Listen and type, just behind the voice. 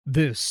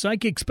This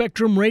Psychic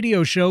Spectrum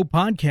Radio Show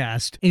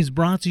podcast is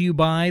brought to you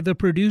by the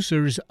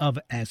producers of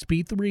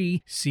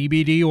SP3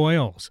 CBD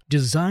oils,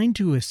 designed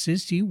to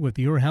assist you with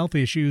your health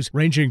issues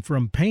ranging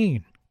from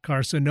pain,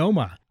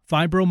 carcinoma,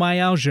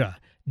 fibromyalgia,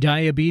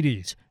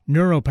 diabetes,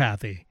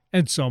 neuropathy,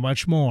 and so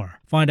much more.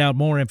 Find out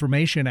more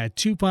information at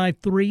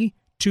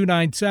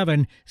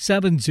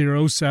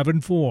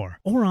 253-297-7074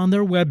 or on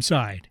their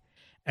website,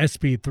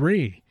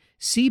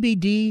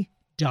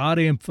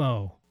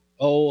 sp3cbd.info.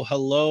 Oh,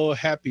 hello.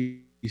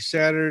 Happy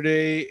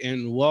Saturday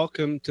and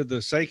welcome to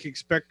the Psychic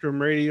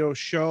Spectrum Radio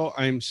Show.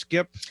 I'm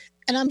Skip.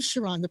 And I'm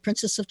Sha'ron, the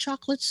Princess of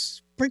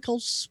Chocolates,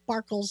 Sprinkles,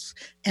 Sparkles,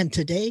 and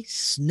today,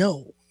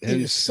 snow.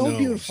 It is so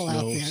beautiful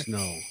out there.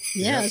 Snow.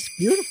 Yeah, it's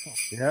beautiful.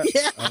 Yeah,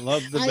 I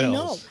love the bells. I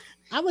know.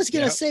 I was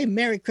going to say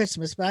Merry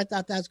Christmas, but I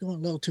thought that was going a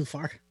little too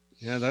far.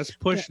 Yeah, that's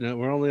pushing it.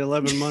 We're only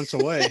 11 months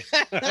away.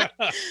 But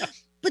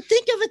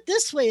think of it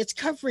this way. It's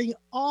covering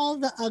all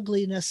the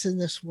ugliness in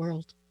this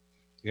world.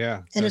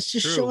 Yeah. And it's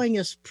just showing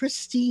us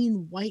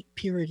pristine white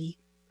purity.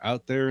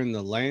 Out there in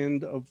the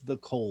land of the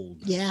cold.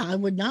 Yeah, I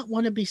would not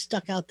want to be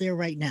stuck out there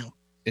right now.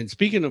 And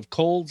speaking of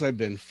colds, I've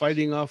been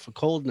fighting off a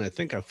cold, and I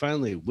think I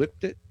finally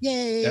whipped it.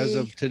 Yay. As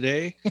of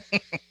today.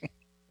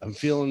 I'm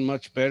feeling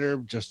much better,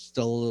 just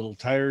still a little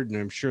tired, and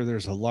I'm sure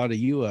there's a lot of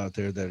you out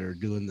there that are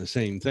doing the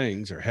same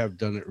things or have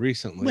done it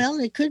recently. Well,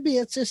 it could be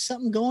it's just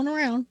something going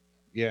around.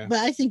 Yeah. But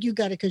I think you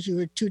got it because you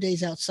were 2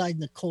 days outside in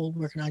the cold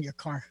working on your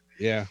car.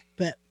 Yeah.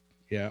 But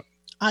yeah.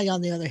 I,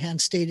 on the other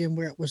hand, stayed in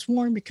where it was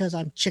warm because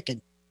I'm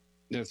chicken.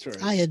 That's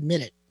right. I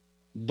admit it.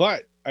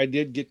 But I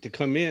did get to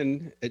come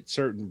in at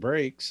certain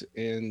breaks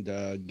and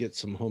get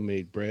some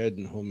homemade bread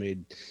and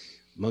homemade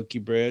monkey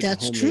bread.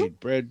 That's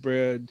homemade true.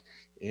 bread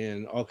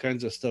and all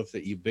kinds of stuff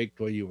that you baked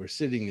while you were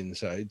sitting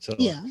inside. So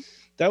yeah,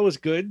 that was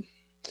good.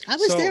 I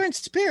was there in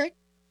spirit.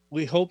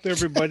 We hope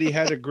everybody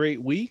had a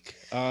great week.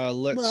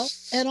 Well,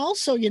 and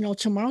also,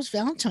 tomorrow's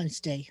Valentine's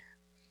Day.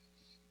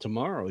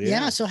 Tomorrow,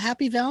 yeah. So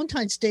happy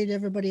Valentine's Day to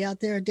everybody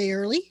out there a day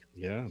early.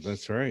 Yeah,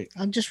 that's right.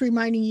 I'm just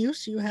reminding you,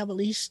 so you have at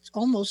least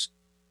almost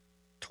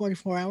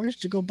 24 hours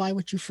to go buy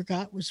what you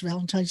forgot was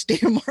Valentine's Day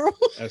tomorrow.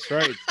 That's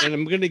right. And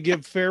I'm going to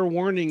give fair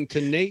warning to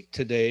Nate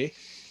today,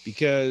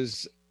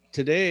 because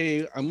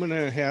today I'm going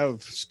to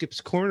have Skip's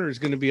Corner is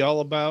going to be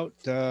all about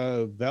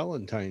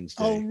Valentine's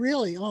Day. Oh,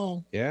 really?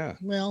 Oh, yeah.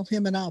 Well,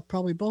 him and I'll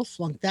probably both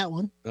flunk that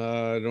one.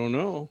 I don't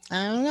know.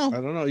 I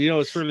don't know.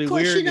 It's really of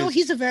course, weird.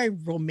 He's a very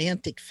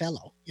romantic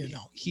fellow,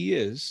 He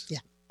is. Yeah.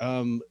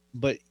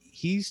 But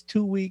he's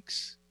 2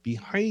 weeks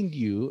behind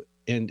you,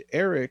 and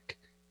Eric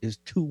is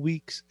 2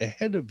 weeks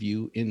ahead of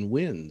you in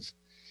wins.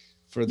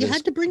 For this,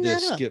 had to bring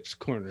that up. Skip's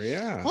Corner,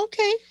 yeah.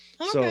 Okay.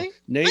 So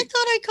Nate, I thought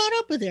I caught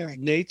up with Eric.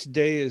 Nate's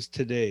day is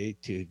today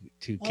to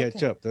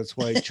catch up. That's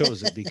why I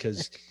chose it,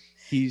 because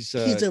he's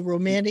a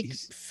romantic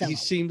fellow. He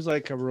seems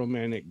like a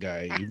romantic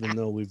guy, even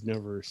though we've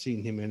never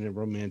seen him in a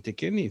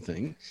romantic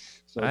anything.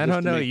 So I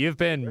don't know. You've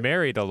been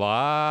married a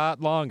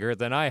lot longer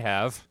than I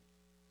have.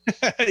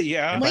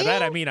 Yeah. And by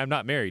that I mean I'm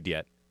not married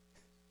yet.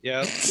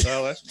 Yeah.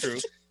 Well, that's true.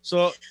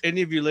 So,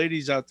 any of you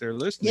ladies out there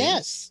listening?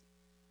 Yes.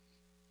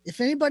 If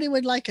anybody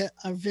would like a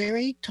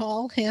very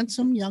tall,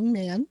 handsome young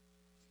man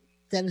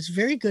that is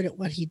very good at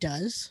what he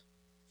does,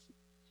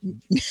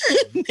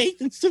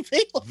 Nathan's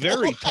available.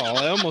 Very tall.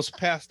 I almost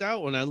passed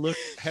out when I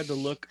had to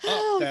look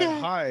up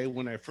high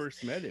when I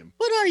first met him.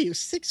 What are you,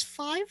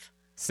 6'5"?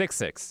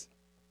 6'6".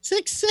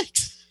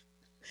 6'6".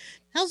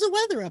 How's the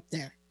weather up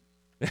there?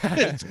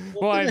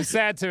 Well, I'm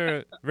sad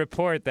to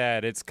report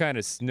that it's kind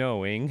of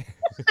snowing.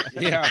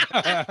 Yeah.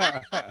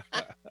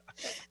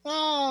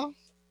 Oh.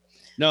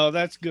 No,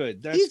 that's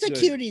good. He's a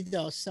cutie,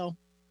 though. So,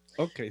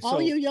 okay. So all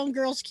you young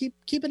girls, keep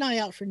an eye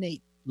out for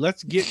Nate.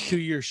 Let's get to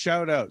your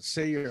shout out.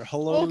 Say your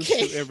hellos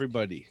to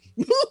everybody.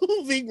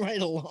 Moving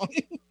right along.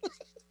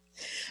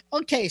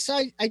 Okay,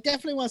 so I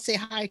definitely want to say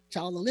hi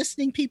to all the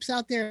listening peeps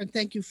out there, and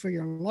thank you for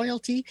your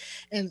loyalty,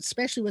 and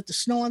especially with the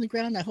snow on the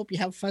ground. I hope you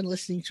have fun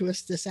listening to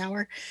us this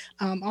hour.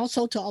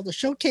 Also to all the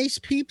showcase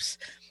peeps.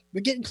 We're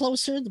getting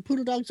closer. The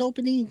Poodle Dog's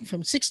opening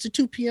from 6 to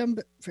 2 p.m.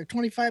 for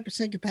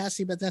 25%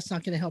 capacity, but that's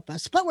not going to help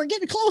us. But we're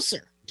getting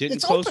closer.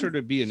 It's closer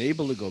to being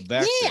able to go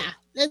back. Yeah.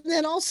 There. And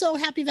then also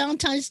happy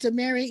Valentine's to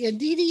Mary and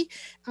Dee Dee,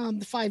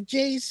 the 5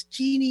 J's,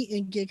 Jeannie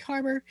in Gig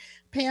Harbor,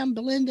 Pam,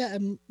 Belinda,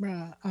 and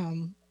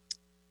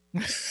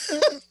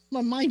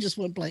my mind just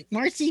went blank.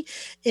 Marcy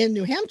in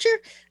New Hampshire,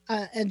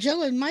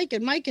 Angela and Mike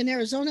in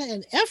Arizona,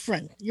 and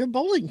Efren, your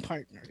bowling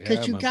partner.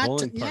 Because you got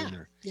to,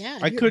 partner. Yeah.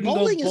 I couldn't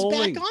bowling go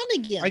bowling. Is back on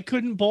again. I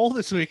couldn't bowl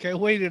this week. I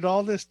waited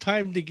all this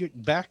time to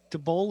get back to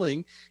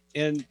bowling,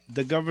 and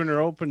the governor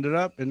opened it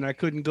up, and I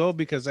couldn't go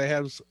because I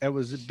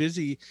was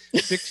busy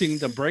fixing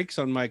the brakes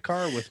on my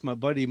car with my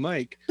buddy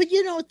Mike. But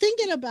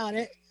thinking about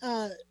it,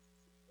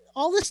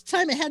 all this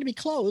time it had to be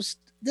closed.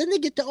 Then they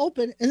get to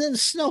open, and then the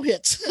snow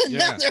hits.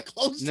 Now they're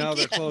closed again.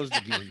 They're closed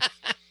again.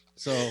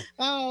 So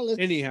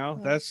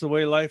anyhow, that's the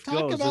way life goes.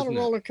 Talk about a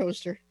roller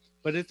coaster.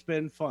 But it's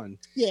been fun.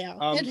 Yeah,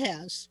 it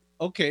has.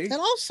 Okay. And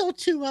also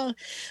to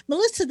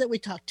Melissa that we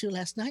talked to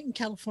last night in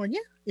California.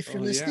 If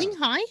you're listening,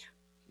 hi.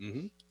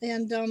 Mm-hmm.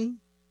 And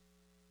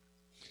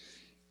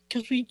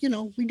because we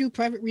do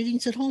private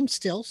readings at home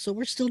still, so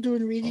we're still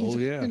doing readings. Oh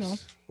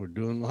yes, we're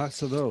doing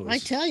lots of those. I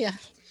tell you,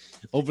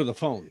 over the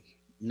phone,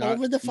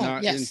 over the phone,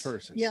 not yes, in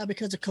person. Yeah,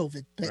 because of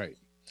COVID. But Right.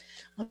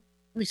 I'll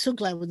be so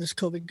glad when this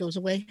COVID goes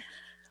away.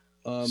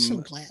 So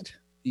glad.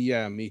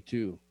 Yeah, me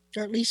too.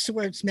 Or at least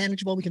where it's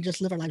manageable, we can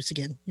just live our lives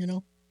again.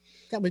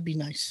 That would be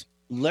nice.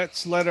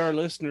 Let's let our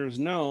listeners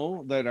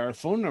know that our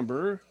phone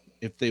number,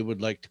 if they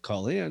would like to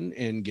call in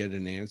and get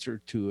an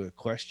answer to a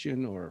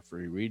question or a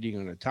free reading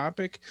on a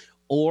topic,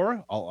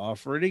 or I'll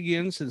offer it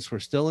again since we're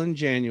still in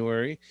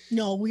January.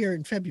 No, we are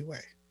in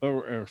February.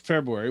 Or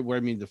February, where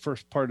I mean the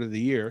first part of the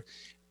year.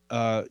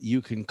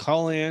 You can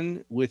call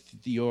in with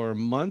your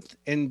month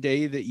and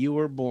day that you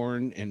were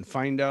born and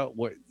find out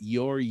what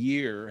your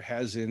year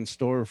has in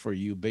store for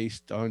you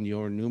based on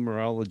your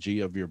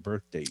numerology of your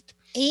birth date.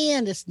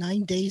 And it's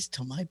 9 days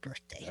till my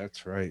birthday.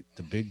 That's right.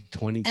 The big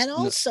 20. And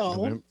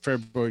also,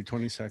 February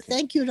 22nd.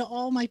 Thank you to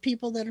all my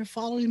people that are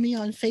following me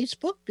on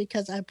Facebook,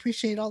 because I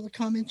appreciate all the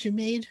comments you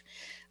made.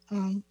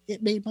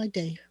 It made my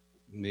day.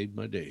 Made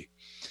my day.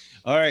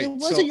 All right. It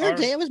wasn't your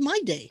day. It was my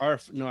day. I'm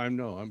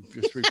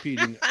just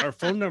repeating. Our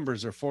phone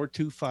numbers are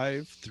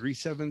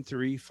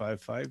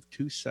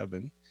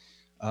 425-373-5527.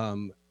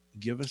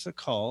 Give us a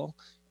call.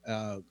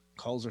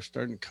 Calls are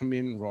starting to come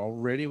in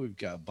already. We've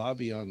got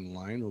Bobby on the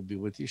line. We'll be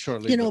with you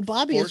shortly.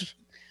 Bobby is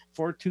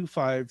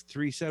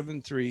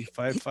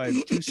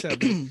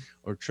 425-373-5527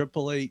 or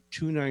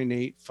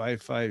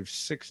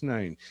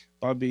 888-298-5569.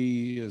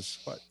 Bobby is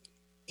what?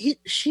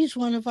 She's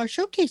one of our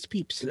showcase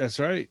peeps. That's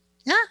right.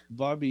 Yeah.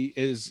 Bobby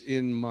is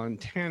in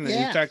Montana.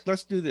 Yeah. In fact,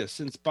 let's do this.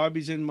 Since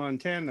Bobby's in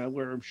Montana,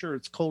 where I'm sure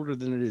it's colder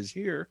than it is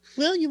here.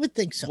 Well, you would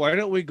think so. Why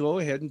don't we go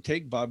ahead and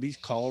take Bobby's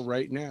call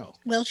right now?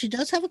 Well, she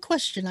does have a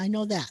question. I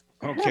know that.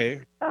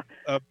 Okay.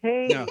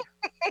 Hey. Now.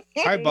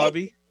 Hi,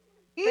 Bobby.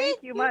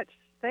 Thank you much.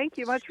 Thank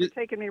you much for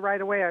taking me right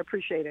away. I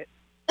appreciate it.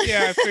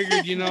 Yeah, I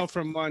figured,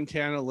 from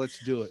Montana,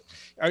 let's do it.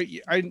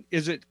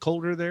 Is it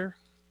colder there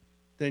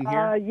than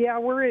here? Yeah,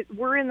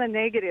 we're in the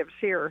negatives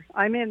here.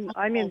 I'm in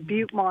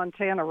Butte,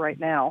 Montana right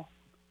now.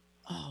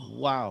 Oh,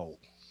 wow.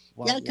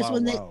 Yeah, because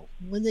when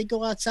they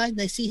go outside and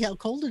they see how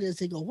cold it is,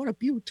 they go, "What a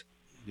butte!"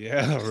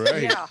 Yeah,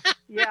 right.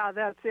 Yeah,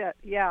 that's it.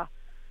 Yeah,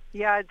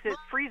 it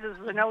freezes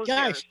the nose.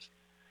 Gosh.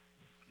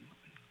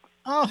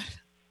 Oh,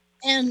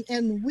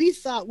 and we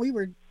thought we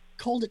were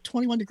cold at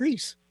 21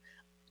 degrees.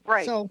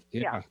 Right. So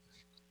yeah.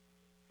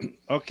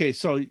 Okay,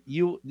 so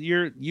you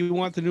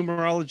want the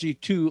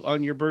numerology 2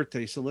 on your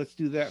birthday, so let's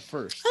do that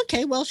first.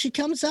 Okay, well, she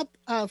comes up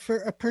for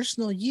a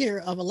personal year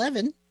of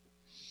 11,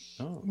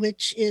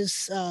 which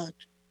is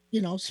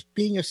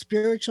being a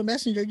spiritual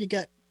messenger. You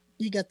got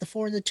the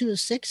 4 and the 2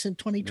 is 6 and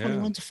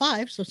 2021 is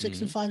 5, so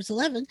 6 and 5 is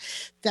 11.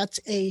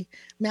 That's a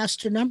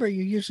master number.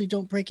 You usually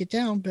don't break it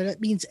down, but it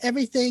means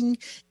everything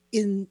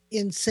in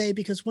say,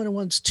 because 1 and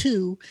 1's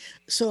 2,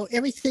 so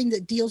everything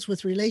that deals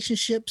with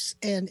relationships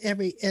and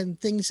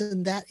things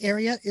in that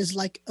area is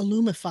like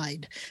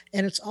illumified,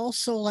 and it's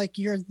also like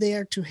you're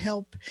there to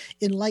help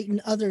enlighten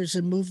others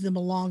and move them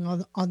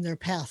along on their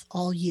path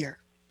all year.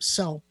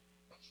 So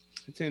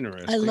it's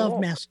interesting. I love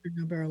master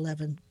number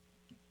 11.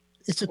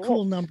 It's a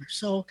cool number.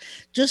 So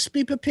just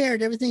be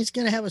prepared. Everything's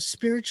going to have a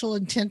spiritual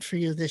intent for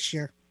you this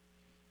year,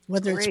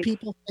 whether it's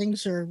people,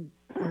 things, or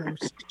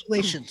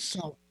situations.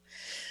 So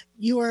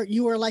you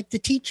are like the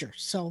teacher.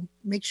 So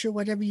make sure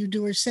whatever you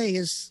do or say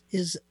is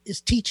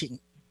teaching.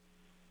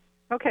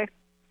 Okay.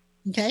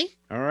 Okay.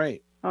 All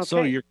right. Okay.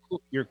 So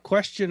your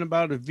question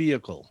about a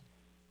vehicle.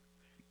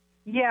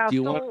 Yeah. Do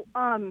you want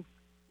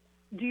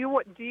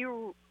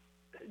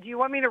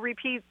me to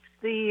repeat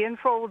the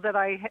info that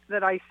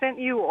I sent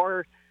you,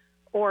 or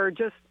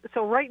just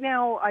so right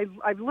now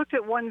I've looked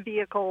at one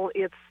vehicle.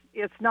 It's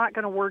not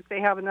going to work.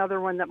 They have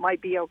another one that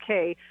might be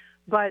okay.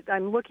 But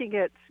I'm looking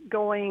at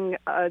driving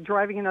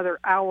another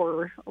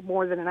hour,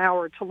 more than an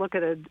hour, to look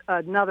at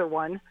another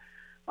one.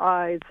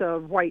 It's a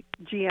white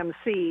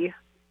GMC.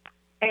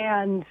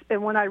 And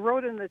when I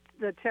wrote in the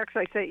text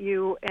I sent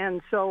you,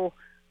 and so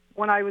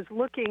when I was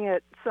looking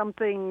at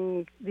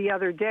something the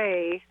other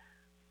day,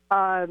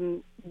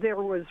 there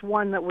was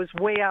one that was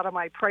way out of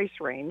my price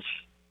range,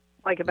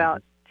 like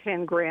about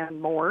 10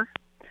 grand more.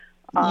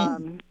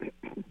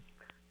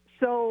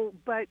 So,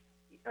 but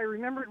I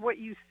remembered what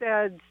you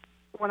said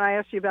when I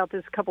asked you about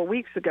this a couple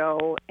weeks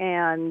ago,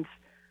 and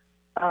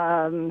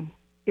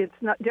it's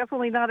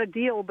definitely not a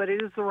deal, but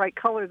it is the right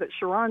color that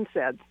Sha'ron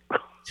said.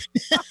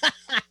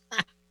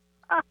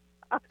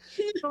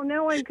 So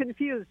now I'm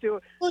confused. Well,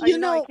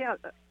 I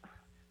can't.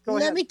 Go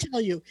ahead. Let me tell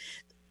you,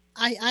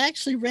 I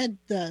actually read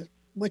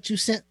what you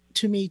sent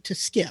to me to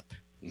Skip,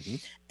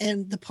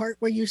 and the part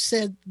where you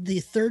said the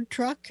third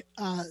truck,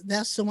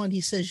 that's the one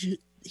he said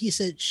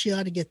she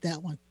ought to get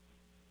that one.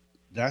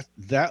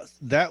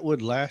 That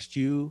would last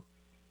you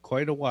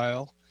quite a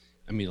while.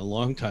 I mean, a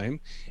long time.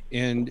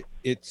 And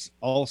it's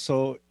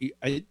also,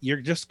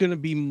 you're just going to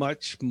be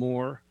much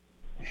more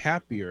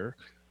happier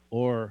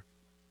or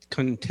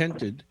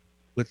contented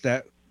with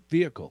that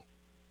vehicle.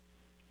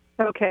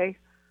 Okay.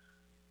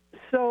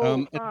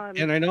 So,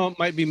 and I know it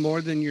might be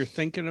more than you're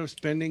thinking of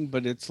spending,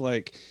 but it's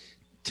like,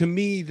 to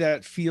me,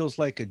 that feels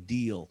like a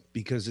deal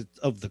because it's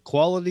of the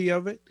quality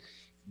of it,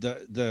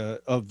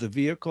 the of the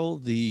vehicle,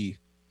 the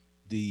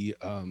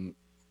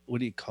what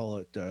do you call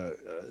it?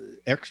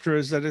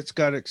 Extras that it's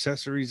got,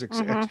 accessories,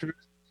 extras,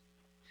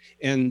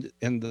 and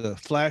the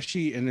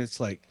flashy, and it's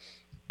like,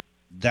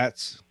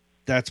 that's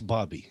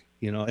Bobby,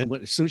 you know. And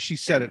as soon as she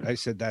said it, I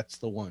said that's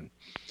the one.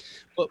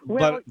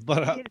 But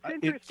it's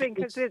interesting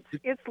because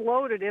it's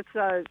loaded. It's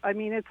a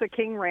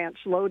King Ranch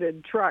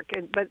loaded truck,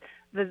 but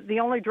the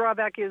only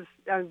drawback is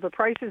the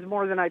price is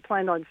more than I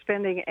planned on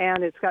spending,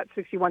 and it's got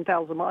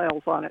 61,000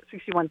 miles on it.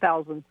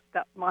 61,000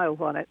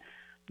 miles on it,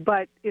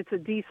 but it's a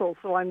diesel,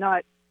 so I'm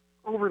not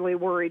overly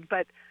worried.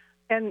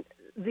 And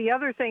the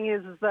other thing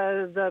is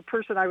the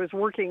person I was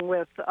working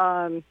with,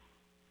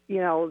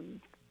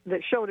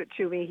 that showed it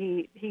to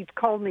me. He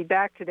called me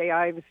back today.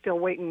 I was still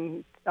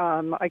waiting.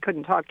 I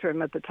couldn't talk to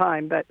him at the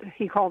time, but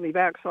he called me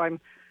back. So I'm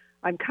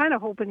kind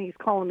of hoping he's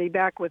calling me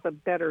back with a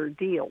better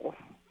deal.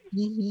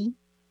 Mm-hmm.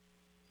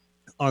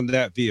 On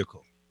that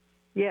vehicle.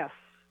 Yes.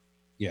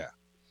 Yeah.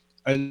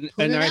 And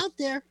out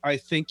there. I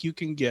think you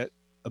can get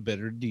a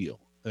better deal.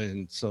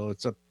 And so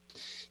it's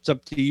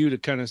up to you to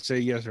kind of say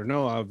yes or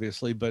no,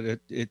 obviously, but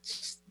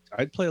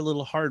I'd play a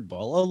little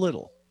hardball, a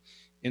little.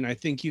 And I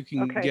think you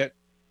can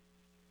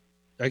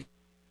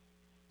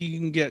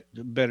get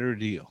a better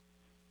deal.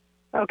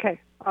 Okay.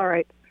 All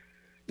right.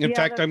 In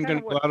fact, I'm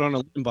going to go out on a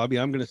limb, Bobby.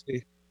 I'm going to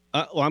say,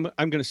 I'm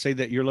going to say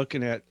that you're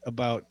looking at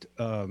about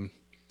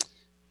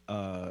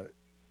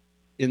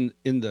in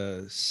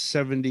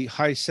the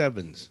high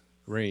sevens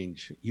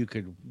range. You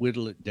could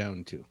whittle it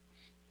down to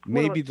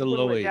maybe the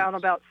low eight. Down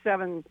about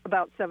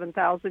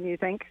 7,000. You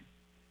think?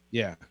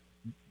 Yeah,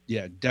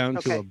 down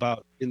to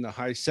about in the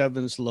high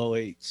sevens, low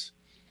eights,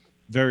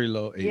 very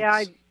low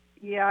eights.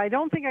 Yeah, I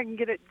don't think I can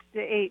get it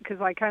to 8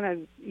 because I kind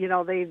of,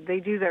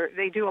 they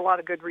do a lot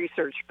of good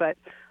research, but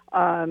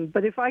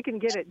if I can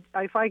get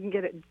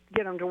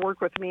them to work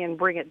with me and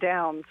bring it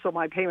down so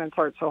my payments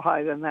aren't so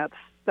high, then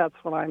that's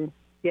what I'm,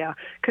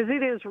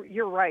 because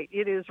you're right,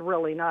 it is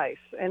really nice,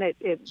 and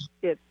it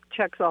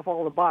checks off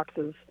all the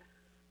boxes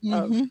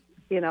of,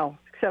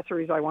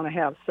 accessories I want to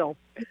have. So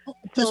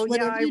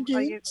whatever you do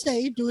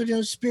it in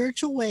a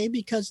spiritual way,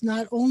 because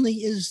not only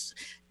is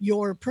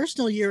your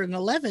personal year in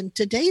 11,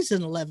 today's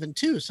in 11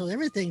 too. So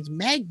everything's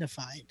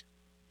magnified.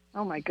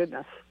 Oh my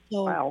goodness.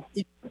 So, wow.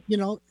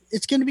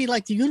 It's going to be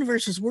like the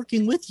universe is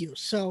working with you.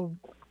 So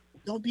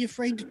don't be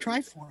afraid to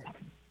try for it.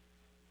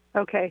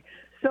 Okay.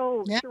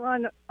 So,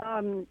 Sha'ron,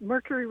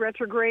 Mercury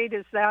retrograde,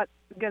 is that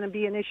going to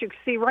be an issue?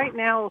 See, right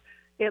now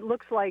it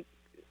looks like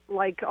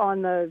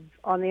on the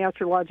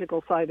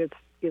astrological side,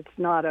 it's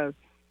not a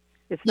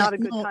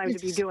good time to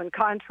be doing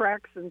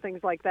contracts and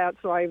things like that.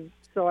 So I was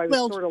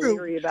sort of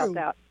leery about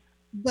that.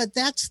 But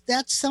that's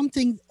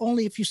something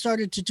only if you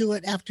started to do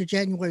it after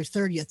January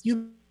 30th.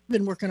 You've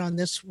been working on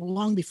this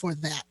long before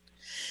that.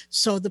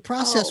 So the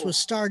process was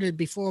started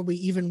before we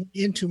even went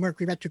into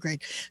Mercury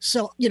retrograde.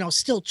 So,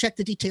 still check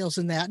the details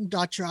in that and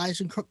dot your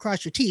I's and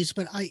cross your T's,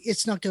 but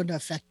it's not going to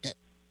affect it.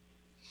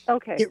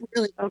 Okay.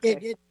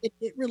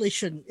 It really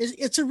shouldn't.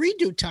 It's a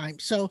redo time.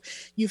 So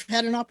you've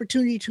had an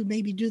opportunity to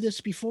maybe do this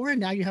before,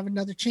 and now you have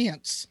another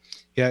chance.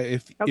 Yeah.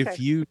 If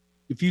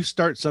you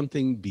start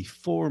something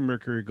before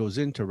Mercury goes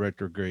into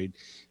retrograde,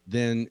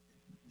 then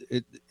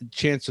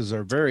chances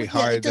are very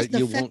high that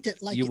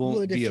you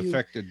won't be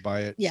affected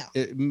by it. Yeah.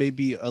 It may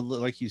be a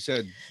little, like you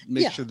said,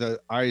 make sure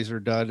the I's are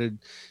dotted,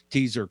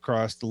 T's are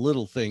crossed, the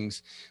little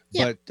things,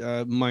 but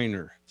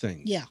minor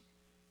things. Yeah.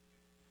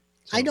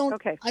 So, I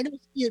don't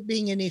see it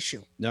being an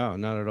issue. No,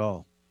 not at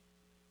all.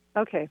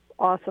 Okay.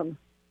 Awesome.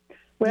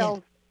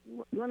 Well,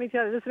 let me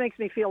tell you, this makes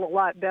me feel a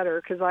lot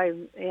better because I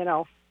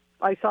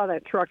saw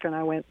that truck and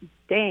I went,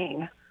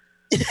 dang.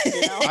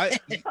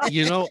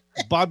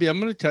 Bobby, I'm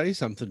going to tell you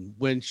something.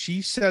 When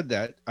she said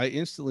that, I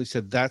instantly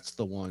said, that's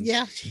the one.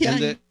 Yeah.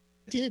 I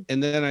did.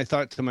 And then I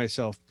thought to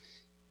myself,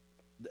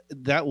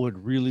 that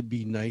would really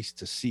be nice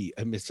to see.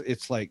 I mean,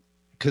 it's like,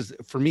 because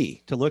for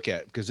me to look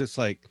at, because it's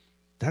like,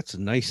 that's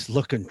a nice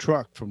looking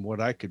truck from what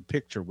I could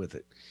picture with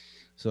it.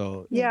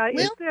 So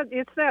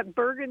it's that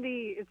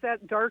burgundy, it's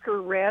that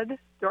darker red.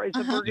 It's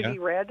a burgundy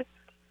red,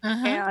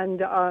 and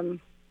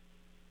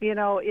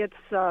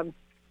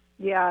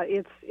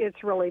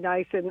it's really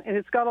nice, and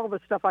it's got all the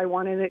stuff I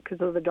want in it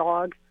because of the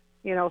dog.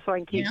 So I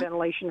can keep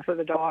ventilation for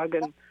the dog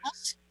and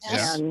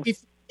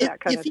that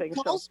kind of thing. If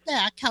he calls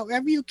back,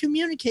 however you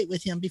communicate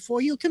with him,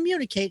 before you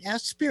communicate,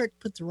 ask Spirit,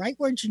 put the right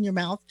words in your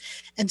mouth,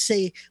 and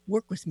say,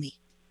 "Work with me."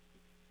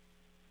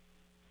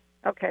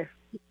 Okay.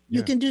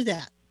 You can do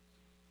that.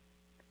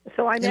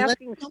 So I'm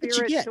asking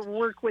Spirit to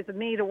work with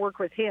me to work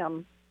with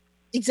him.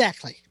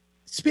 Exactly.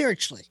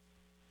 Spiritually.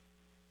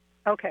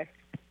 Okay.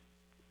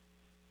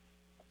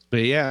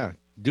 But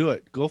do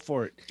it. Go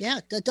for it. Yeah,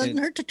 that doesn't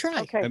hurt to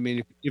try. Okay. I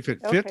mean, if it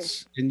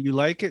fits and you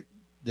like it,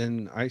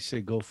 then I say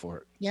go for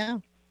it. Yeah.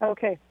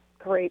 Okay,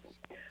 great.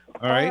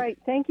 All right.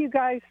 Thank you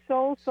guys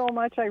so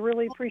much. I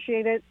really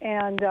appreciate it.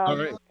 And all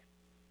right.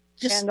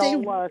 Just stay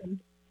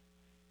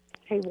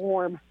stay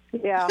warm.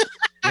 Yeah.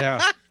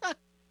 Yeah.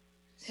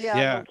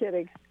 Yeah. No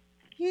kidding.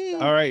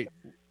 All right.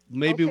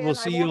 Maybe Okay, we'll and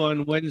I see you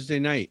on Wednesday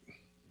night.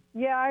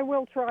 Yeah, I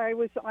will try. I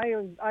was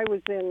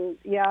in.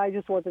 Yeah, I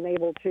just wasn't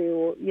able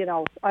to.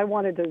 I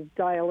wanted to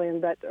dial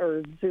in,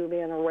 or zoom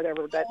in, or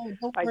whatever, but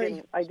I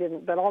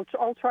didn't. But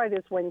I'll try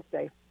this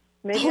Wednesday.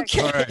 Maybe I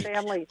can get the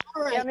family.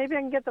 Right. Yeah, maybe I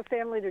can get the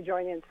family to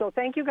join in. So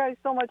thank you guys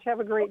so much. Have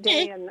a great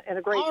day and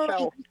a great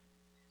show.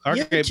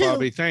 Okay,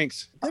 Bobby.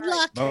 Thanks. Good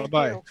luck.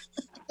 Bye-bye.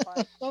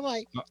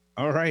 Bye-bye.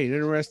 All right.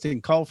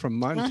 Interesting call from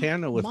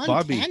Montana with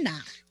Bobby.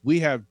 We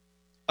have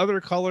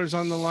other callers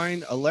on the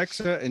line,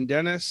 Alexa and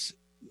Dennis.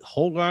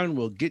 Hold on.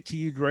 We'll get to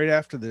you right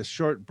after this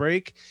short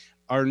break.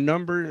 Our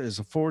number is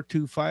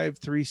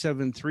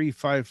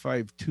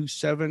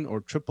 425-373-5527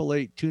 or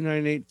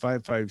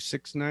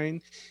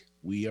 888-298-5569.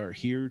 We are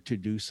here to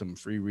do some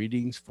free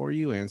readings for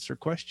you, answer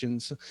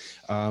questions.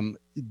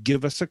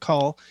 Give us a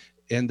call.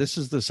 And this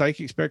is the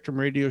Psychic Spectrum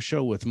Radio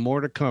Show with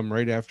more to come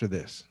right after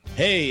this.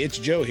 Hey, it's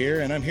Joe here,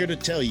 and I'm here to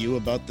tell you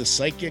about the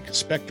Psychic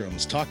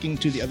Spectrum's Talking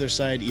to the Other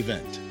Side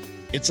event.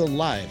 It's a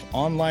live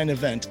online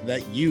event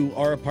that you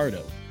are a part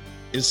of.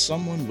 Is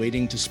someone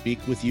waiting to speak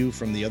with you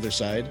from the other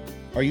side?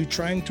 Are you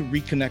trying to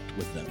reconnect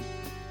with them?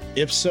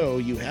 If so,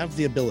 you have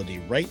the ability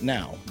right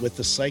now with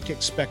the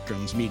Psychic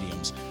Spectrum's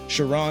mediums,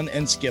 Sha'ron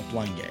and Skip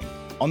Langang.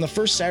 On the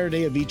first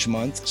Saturday of each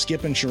month,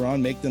 Skip and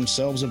Sha'ron make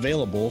themselves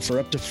available for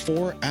up to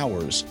 4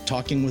 hours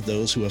talking with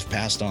those who have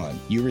passed on.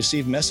 You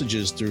receive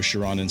messages through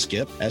Sha'ron and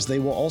Skip, as they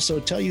will also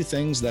tell you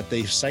things that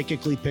they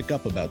psychically pick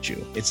up about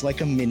you. It's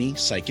like a mini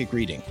psychic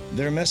reading.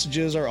 Their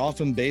messages are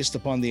often based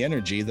upon the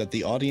energy that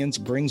the audience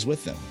brings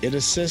with them. It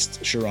assists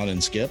Sha'ron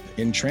and Skip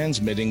in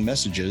transmitting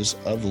messages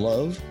of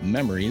love,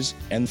 memories,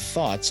 and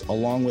thoughts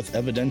along with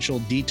evidential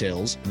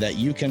details that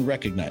you can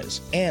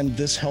recognize. And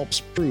this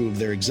helps prove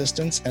their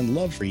existence and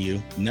love for you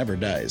never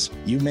dies.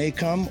 You may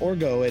come or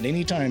go at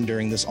any time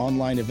during this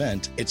online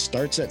event. It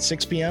starts at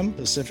 6 p.m.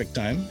 Pacific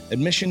time.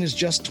 Admission is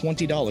just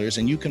 $20,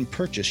 and you can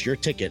purchase your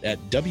ticket at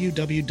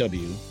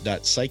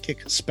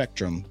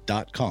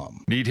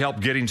www.psychicspectrum.com. Need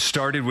help getting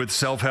started with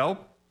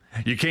self-help?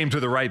 You came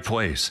to the right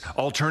place.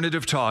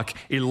 Alternative Talk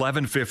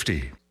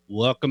 1150.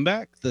 Welcome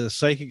back. The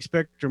Psychic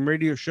Spectrum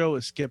Radio Show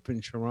is Skip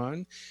and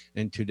Sha'ron.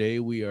 And today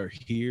we are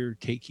here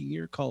taking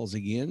your calls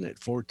again at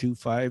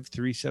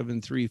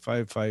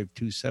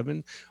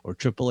 425-373-5527 or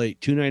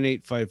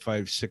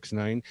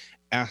 888-298-5569.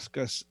 Ask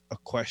us a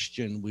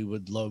question. We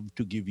would love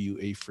to give you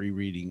a free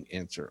reading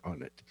answer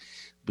on it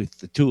with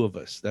the two of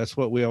us. That's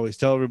what we always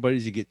tell everybody,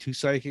 is you get two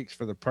psychics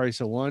for the price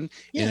of one.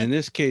 Yeah. And in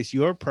this case,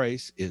 your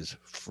price is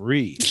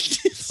free.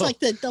 It's like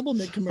that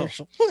Doublemint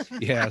commercial.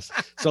 Yes.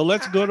 So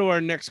let's go to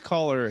our next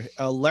caller,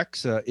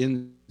 Alexa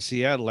in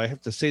Seattle. I have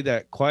to say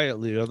that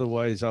quietly,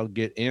 otherwise I'll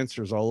get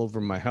answers all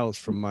over my house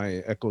from my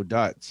Echo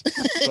Dots.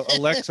 So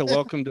Alexa,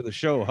 welcome to the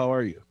show. How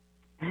are you?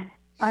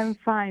 I'm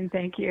fine,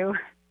 thank you.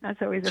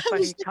 That's always a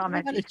funny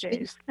comment these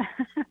days.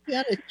 We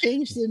got to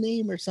change the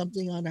name or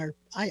something on our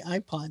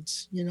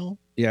iPods, you know?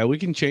 Yeah, we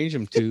can change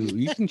them to,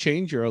 you can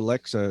change your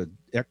Alexa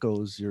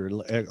Echoes, your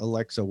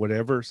Alexa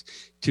whatever's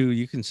to,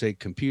 you can say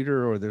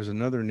computer, or there's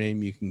another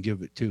name you can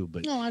give it to.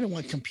 But no, I don't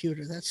want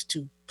computer. That's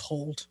too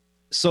cold.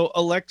 So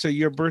Alexa,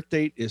 your birth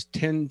date is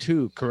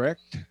 10/2,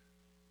 correct?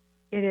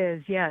 It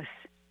is, yes.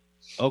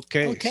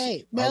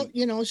 Okay. Well,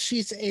 you know,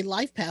 she's a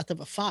life path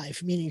of a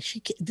 5, meaning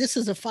this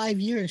is a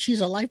 5-year and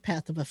she's a life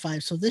path of a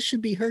 5. So this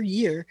should be her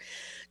year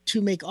to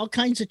make all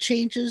kinds of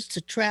changes,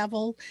 to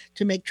travel,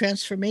 to make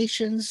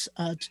transformations,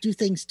 to do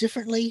things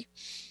differently.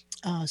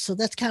 So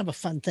that's kind of a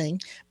fun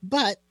thing.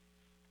 But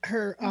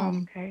her,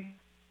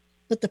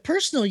 but the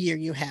personal year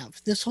you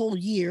have, this whole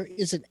year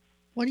is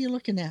what are you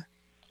looking at?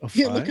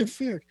 You're looking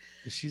weird.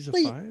 She's a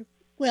 5?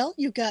 Well,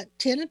 you've got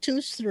 10 and 2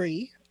 is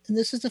 3, and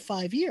this is a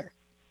 5-year.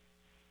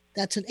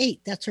 That's an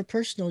 8. That's her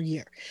personal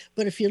year.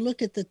 But if you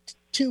look at the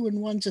 2 and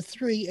 1's a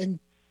 3 and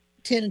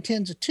 10 and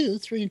 10's a 2,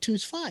 3 and 2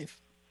 is 5.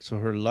 So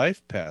her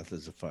life path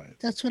is a 5.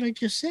 That's what I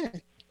just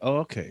said. Oh,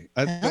 okay.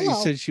 I thought you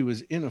said she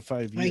was in a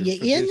 5-year. Are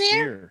you in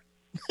there?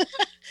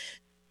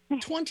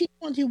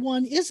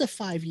 2021 is a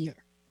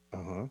 5-year.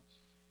 Uh-huh.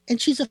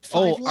 And she's a 5.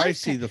 Oh, I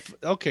see.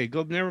 Okay,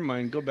 never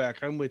mind. Go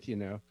back. I'm with you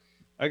now.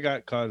 I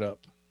got caught up.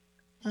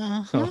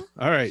 Uh-huh. Oh,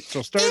 all right.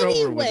 So start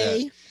over with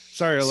that.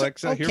 Sorry,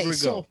 Alexa. Here we go.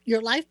 So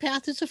your life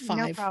path is a 5.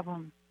 No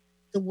problem.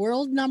 The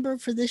world number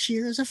for this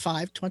year is a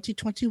 5,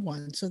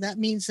 2021. So that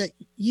means that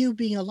you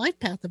being a life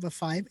path of a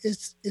 5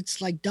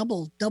 it's like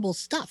double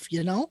stuff,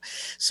 you know?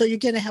 So you're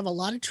going to have a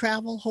lot of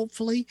travel,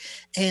 hopefully,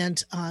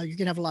 and you're going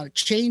to have a lot of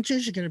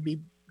changes. You're going to be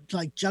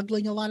like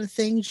juggling a lot of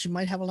things. You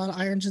might have a lot of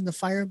irons in the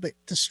fire, but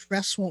the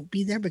stress won't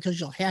be there because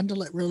you'll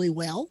handle it really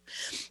well.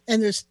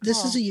 And this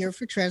is a year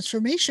for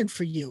transformation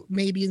for you,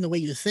 maybe in the way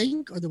you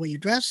think or the way you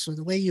dress or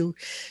the way you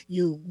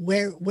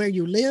where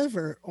you live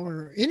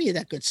or any of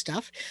that good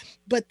stuff.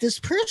 But this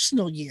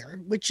personal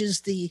year, which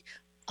is the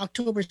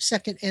October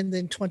 2nd and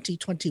then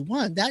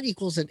 2021, that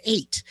equals an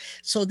 8.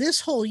 So this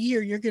whole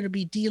year, you're going to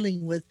be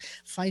dealing with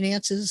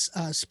finances,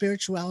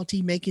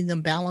 spirituality, making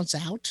them balance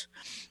out.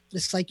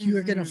 It's like you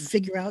are going to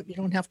figure out you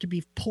don't have to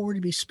be poor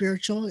to be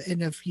spiritual,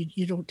 and if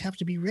you don't have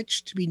to be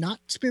rich to be not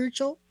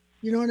spiritual.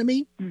 You know what I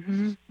mean?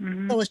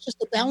 So it's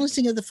just a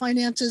balancing of the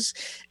finances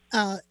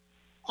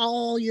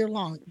all year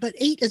long. But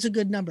 8 is a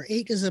good number.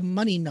 8 is a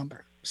money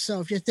number. So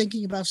if you're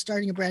thinking about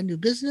starting a brand new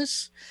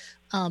business,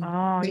 that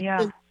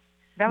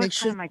was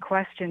kind of my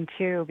question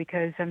too,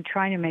 because I'm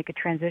trying to make a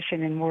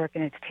transition in work,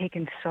 and it's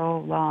taken so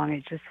long.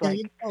 It's just like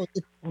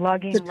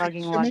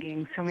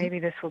lugging. So maybe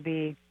this will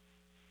be.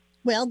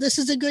 Well, this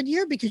is a good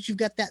year because you've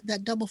got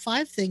that double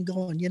 5 thing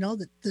going,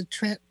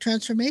 the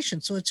transformation.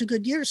 So it's a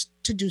good year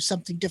to do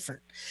something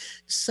different.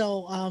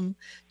 So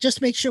just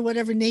make sure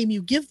whatever name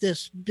you give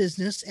this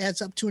business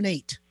adds up to an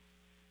 8,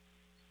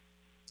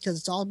 because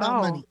it's all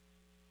about money.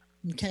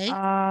 Okay.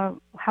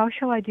 How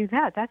shall I do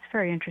that? That's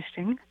very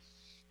interesting.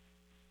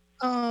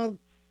 How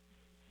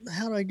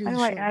do I do the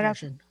short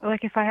version?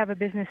 Like if I have a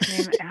business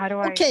name, how do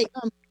I? Okay.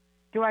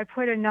 Do I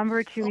put a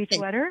number to each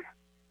letter?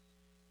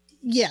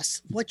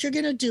 Yes. What you're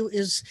going to do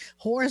is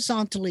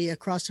horizontally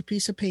across a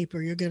piece of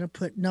paper, you're going to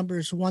put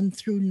numbers 1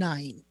 through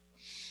 9.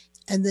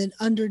 And then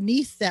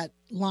underneath that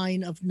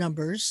line of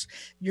numbers,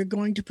 you're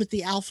going to put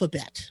the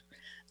alphabet.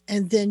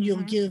 And then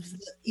you'll give,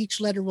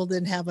 each letter will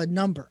then have a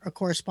number, a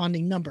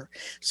corresponding number.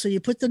 So you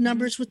put the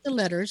numbers with the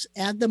letters,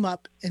 add them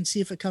up, and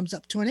see if it comes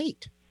up to an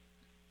 8.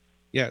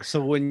 Yeah,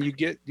 so when you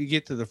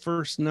get to the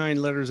first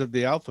 9 letters of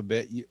the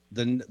alphabet,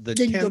 the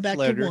 10th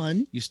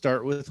letter, you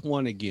start with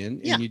 1 again,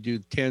 and you do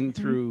 10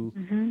 through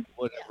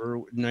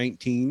whatever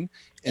 19,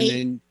 and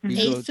then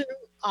you go through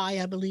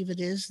I believe it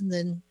is, and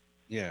then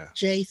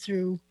J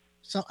through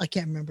I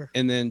can't remember.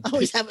 And then I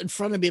always have it in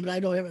front of me, but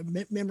I don't have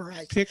it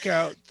memorized. Pick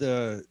out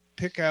the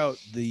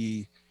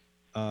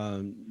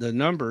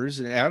numbers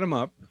and add them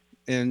up,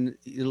 and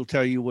it'll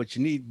tell you what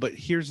you need. But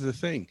here's the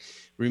thing.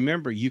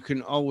 Remember, you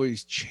can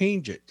always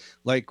change it.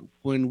 Like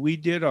when we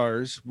did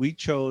ours, we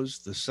chose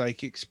the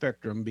psychic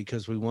spectrum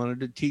because we wanted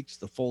to teach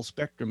the full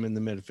spectrum in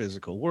the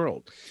metaphysical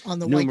world. On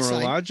the white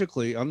side.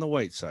 Numerologically, on the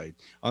white side.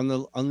 On the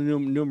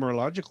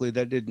numerologically,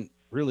 that didn't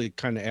really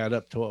kind of add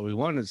up to what we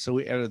wanted. So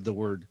we added the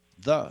word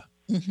the.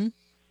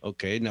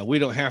 Okay, now we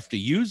don't have to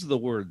use the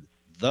word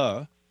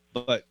the,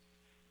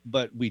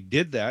 but we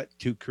did that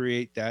to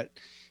create that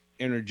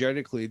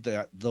energetically,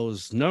 that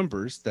those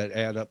numbers that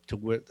add up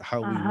to how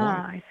we want.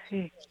 I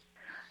see.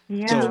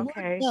 Yeah. So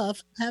okay.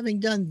 Having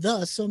done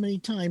the so many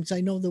times, I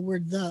know the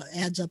word the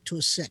adds up to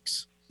a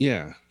 6.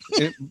 Yeah.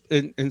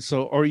 and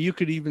so, or you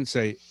could even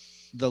say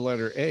the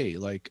letter A,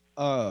 like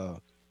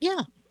bloom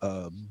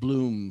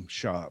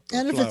shop, or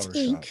and if it's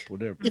ink, shop,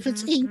 whatever. If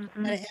it's ink,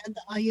 I add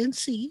the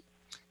INC.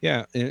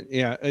 Yeah.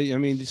 I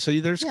mean, so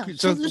there's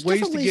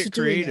ways to get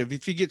creative.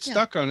 If you get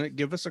stuck on it,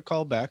 give us a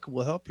call back.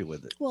 We'll help you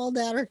with it. Well,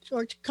 that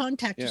or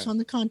contact us on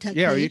the contact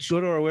page. Yeah, or you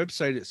go to our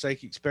website at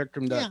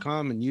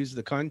psychicspectrum.com and use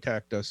the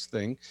contact us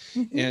thing,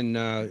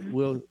 and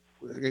we'll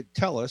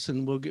tell us,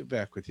 and we'll get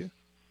back with you.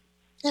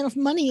 And if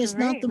money is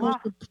not the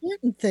most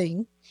important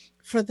thing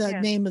for the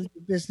name of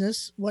the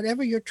business,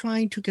 whatever you're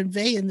trying to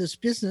convey in this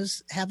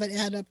business, have it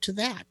add up to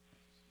that.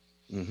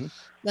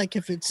 Like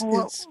if it's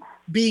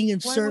being in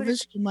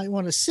service, you might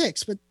want a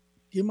 6, but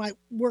you might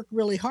work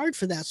really hard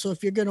for that. So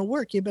if you're going to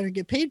work, you better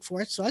get paid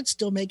for it. So I'd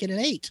still make it an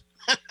 8.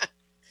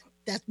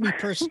 That's me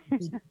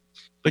personally.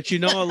 But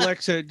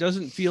Alexa, it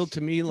doesn't feel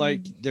to me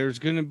like there's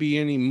going to be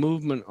any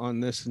movement on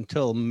this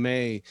until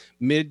May,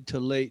 mid to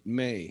late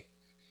May.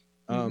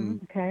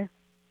 Okay.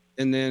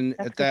 And then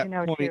That's at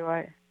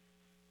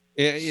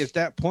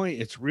that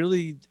point, it's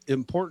really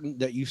important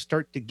that you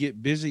start to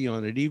get busy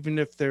on it. Even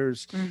if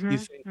there's, you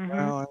think,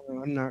 well,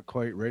 I'm not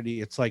quite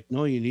ready. It's like,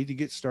 no, you need to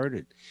get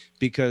started,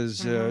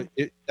 because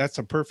that's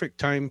a perfect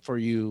time for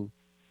you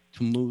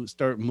to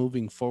start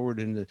moving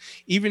forward.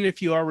 Even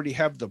if you already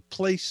have the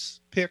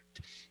place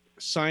picked,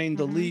 signed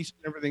the lease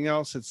and everything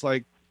else, it's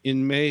like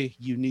in May,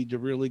 you need to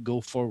really go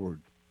forward.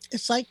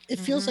 It's like, it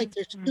feels like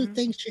there's 2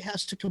 things she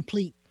has to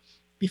complete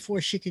before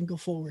she can go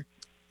forward.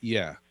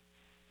 Yeah.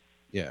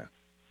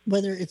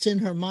 Whether it's in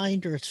her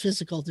mind or it's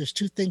physical, there's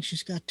 2 things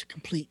she's got to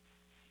complete.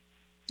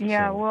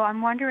 Yeah, well,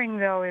 I'm wondering,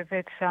 though, if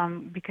it's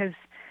because,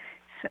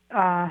 it's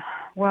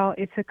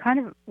a kind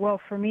of,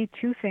 for me,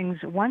 2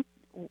 things. One,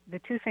 the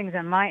 2 things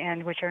on my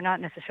end, which are not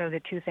necessarily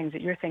the 2 things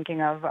that you're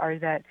thinking of, are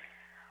that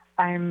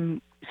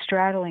I'm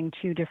straddling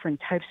 2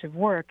 different types of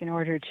work in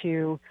order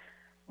to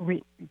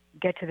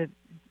get to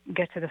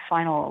the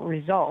final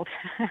result.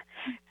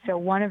 So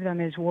one of them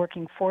is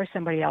working for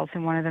somebody else,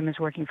 and one of them is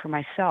working for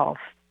myself.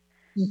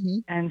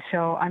 And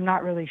so I'm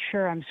not really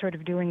sure. I'm sort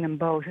of doing them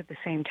both at the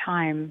same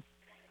time.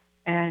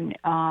 And,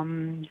 I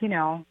don't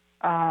know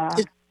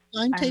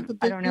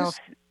if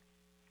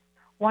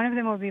one of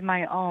them would be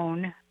my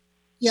own.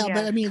 Yeah,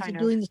 but I mean, is it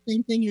doing the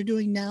same thing you're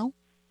doing now?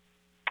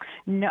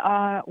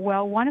 No,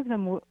 one of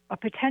them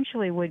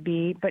potentially would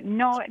be, but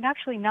no,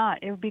 actually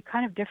not. It would be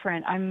kind of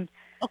different.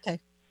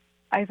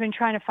 I've been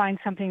trying to find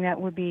something that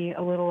would be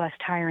a little less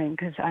tiring,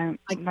 because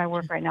my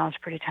work right now is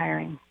pretty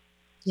tiring.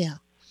 Yeah.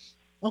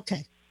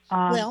 Okay.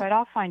 But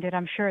I'll find it,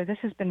 I'm sure. This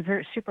has been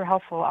super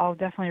helpful. I'll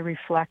definitely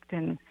reflect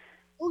and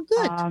Oh,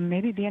 good.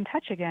 maybe be in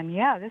touch again.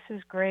 Yeah, this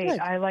is great. Good.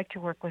 I like to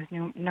work with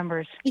new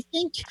numbers. I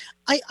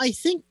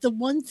think the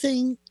one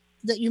thing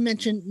that you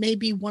mentioned may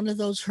be one of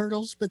those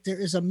hurdles, but there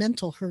is a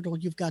mental hurdle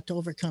you've got to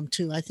overcome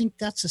too. I think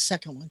that's the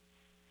second one.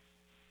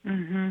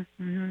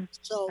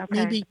 So Okay.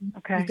 maybe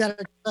Okay. you've got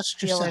to trust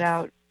Feel yourself. it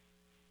out.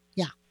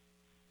 Yeah.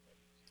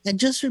 And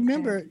just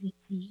remember,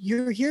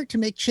 you're here to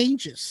make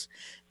changes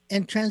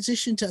and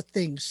transition to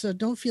things. So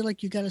don't feel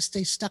like you got to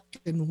stay stuck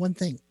in one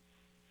thing.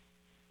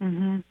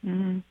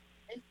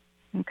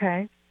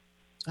 Okay.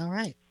 All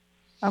right.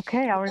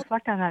 Okay, I'll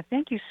reflect on that.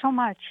 Thank you so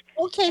much.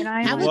 Okay. And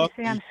I You're want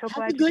to say I'm so have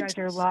glad a you good- guys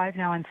are live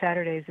now on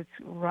Saturdays. It's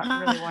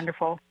really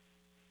wonderful.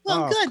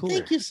 Well, Oh, good. cool.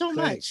 Thank you so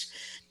Thanks.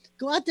 much.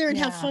 Go out there and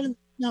have Yeah. fun.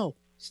 No.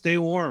 Stay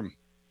warm.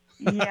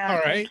 Yeah, All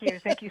right. thank you.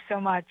 Thank you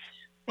so much.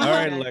 All Thank you,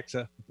 right, guys.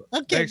 Alexa.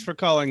 Okay. Thanks for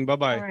calling.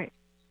 Bye-bye. All right.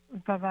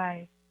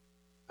 Bye-bye.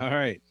 All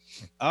right.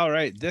 All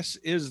right. This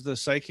is the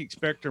Psychic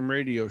Spectrum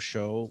Radio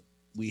Show.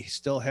 We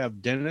still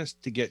have Dennis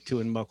to get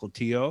to in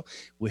Mukilteo.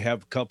 We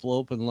have a couple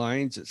open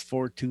lines. It's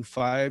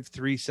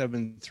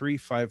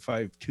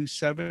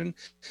 425-373-5527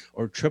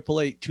 or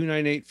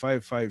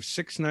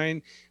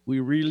 888-298-5569.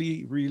 We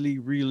really, really,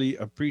 really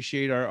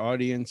appreciate our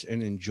audience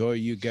and enjoy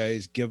you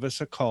guys. Give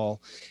us a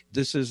call.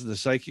 This is the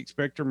Psychic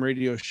Spectrum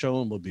Radio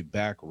Show, and we'll be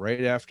back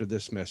right after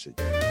this message.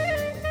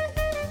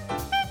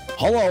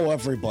 Hello,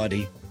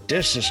 everybody.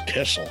 This is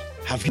Kissel.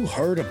 Have you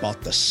heard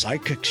about the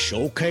Psychic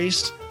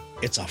Showcase?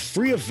 It's a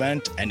free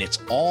event and it's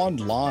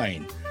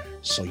online,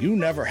 so you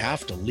never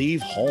have to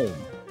leave home.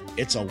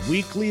 It's a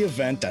weekly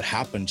event that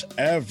happens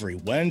every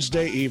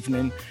Wednesday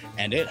evening,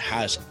 and it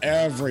has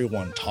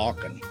everyone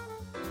talking.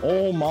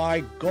 Oh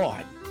my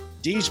God,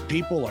 these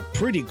people are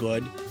pretty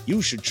good.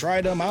 You should try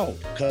them out,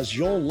 because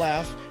you'll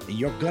laugh and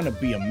you're going to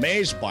be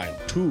amazed by them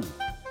too.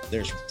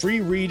 There's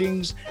free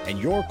readings and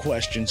your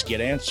questions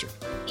get answered.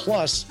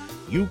 Plus,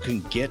 you can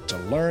get to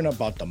learn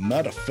about the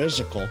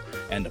metaphysical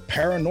and the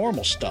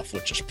paranormal stuff,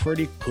 which is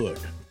pretty good.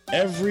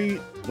 Every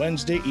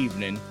Wednesday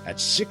evening at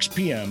 6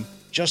 p.m.,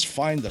 just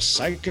find the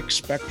Psychic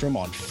Spectrum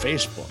on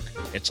Facebook.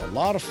 It's a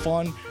lot of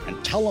fun,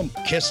 and tell them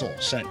Kissel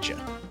sent you.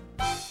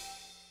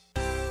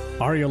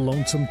 Are you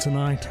lonesome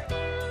tonight?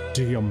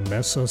 Do you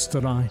miss us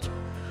tonight?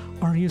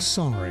 Are you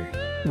sorry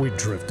we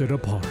drifted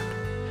apart?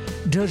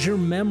 Does your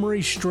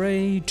memory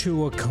stray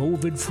to a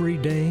COVID-free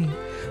day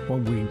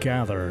when we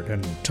gathered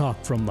and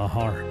talked from the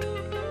heart?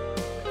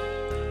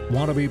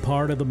 Want to be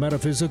part of the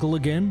metaphysical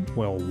again?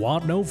 Well,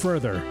 want no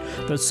further.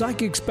 The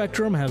Psychic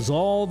Spectrum has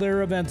all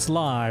their events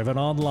live and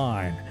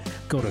online.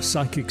 Go to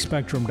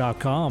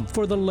psychicspectrum.com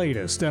for the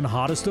latest and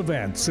hottest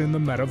events in the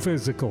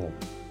metaphysical.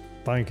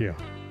 Thank you.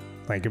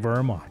 Thank you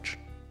very much.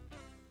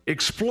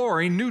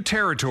 Exploring new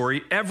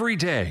territory every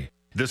day.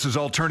 This is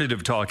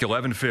Alternative Talk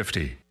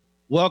 1150.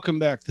 Welcome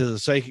back to the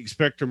Psychic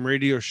Spectrum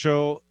Radio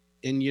Show.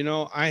 And, you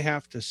know, I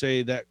have to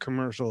say that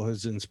commercial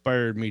has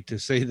inspired me to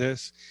say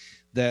this,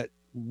 that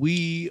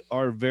we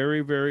are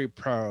very, very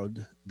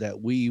proud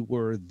that we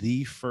were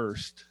the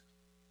first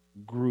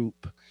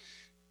group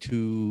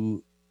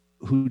who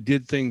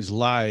did things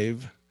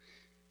live,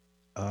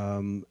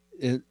 to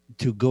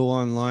go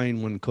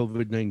online when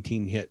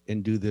COVID-19 hit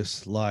and do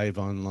this live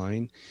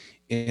online.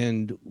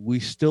 And we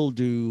still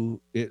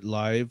do it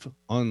live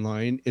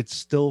online. It's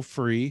still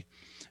free,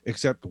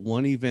 except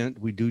one event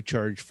we do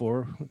charge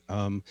for.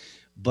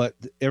 But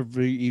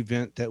every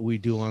event that we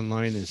do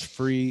online is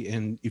free.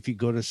 And if you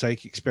go to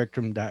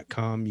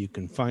psychicspectrum.com, you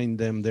can find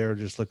them there.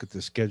 Just look at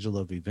the schedule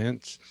of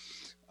events.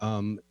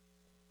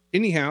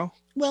 Anyhow.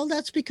 Well,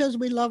 that's because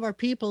we love our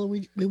people.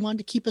 We want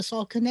to keep us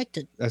all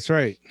connected. That's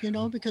right. You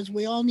know, because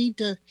we all need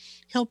to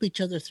help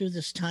each other through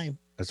this time.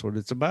 That's what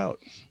it's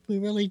about. We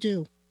really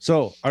do.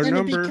 So our and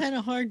number. It'd be kind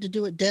of hard to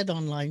do it dead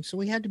online. So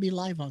we had to be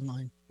live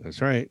online. That's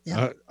right.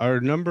 Yeah. Our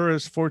number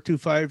is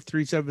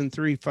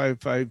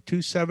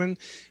 425-373-5527.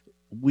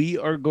 We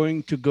are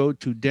going to go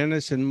to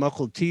Dennis in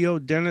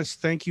Mukilteo. Dennis,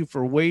 thank you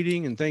for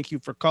waiting and thank you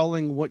for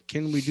calling. What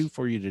can we do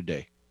for you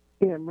today?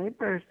 Yeah, my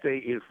birthday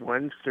is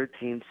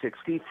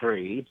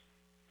 1/13/63.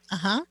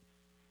 Uh-huh.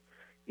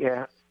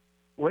 Yeah.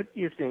 What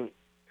do you think?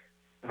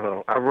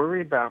 Oh, I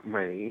worry about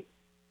money,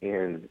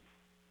 and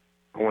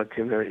I want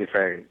to know if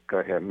I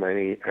go have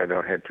money, I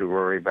don't have to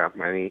worry about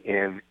money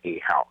and a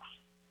house.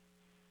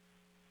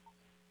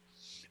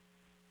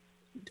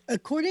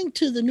 According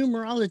to the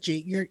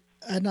numerology,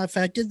 and if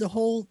I did the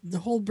whole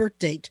birth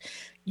date,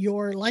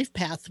 your life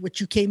path,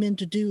 which you came in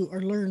to do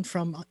or learn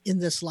from in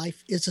this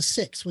life, is a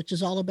 6, which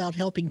is all about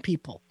helping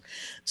people.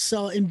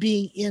 So, and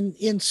being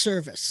in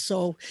service.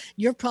 So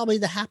you're probably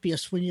the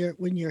happiest when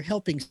you're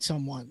helping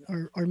someone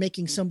or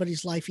making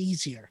somebody's life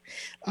easier.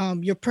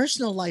 Your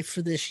personal life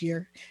for this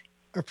year,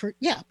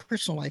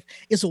 personal life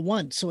is a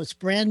 1. So it's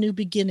brand new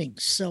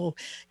beginnings. So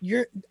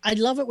I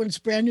love it when it's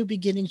brand new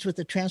beginnings with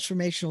a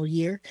transformational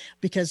year,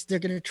 because they're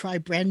going to try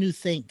brand new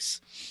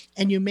things.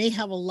 And you may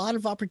have a lot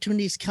of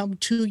opportunities come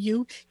to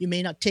you. You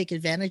may not take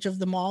advantage of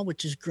them all,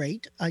 which is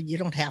great. You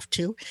don't have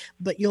to,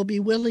 but you'll be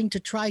willing to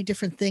try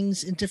different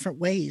things in different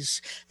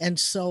ways. And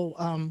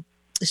so,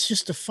 it's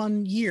just a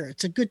fun year.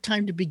 It's a good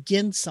time to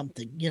begin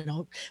something,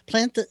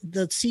 plant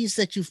the seeds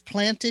that you've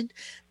planted,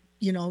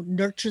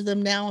 nurture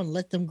them now and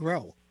let them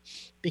grow,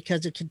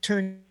 because it can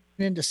turn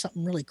into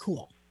something really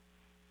cool.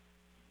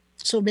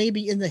 So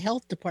maybe in the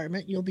health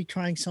department, you'll be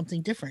trying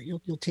something different.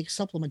 You'll take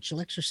supplements,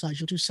 you'll exercise,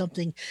 you'll do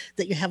something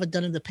that you haven't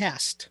done in the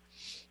past,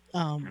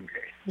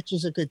 which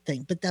is a good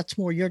thing. But that's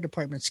more your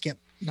department, Skip,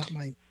 not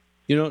mine.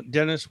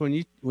 Dennis,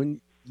 when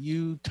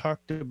you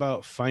talked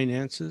about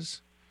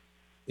finances,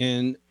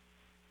 and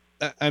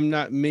I'm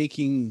not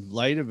making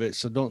light of it,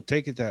 so don't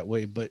take it that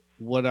way. But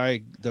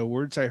the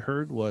words I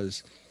heard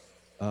was,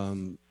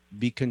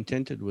 be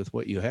contented with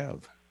what you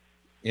have.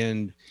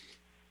 And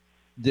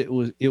it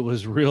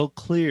was real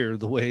clear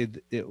the way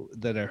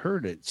that I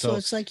heard it. So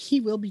it's like he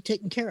will be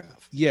taken care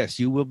of. Yes,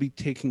 you will be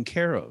taken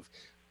care of.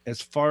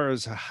 As far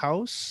as a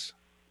house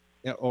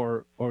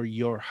or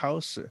your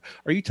house,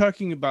 are you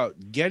talking about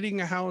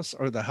getting a house,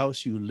 or the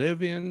house you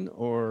live in,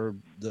 or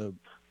the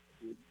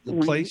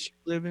place you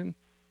live in?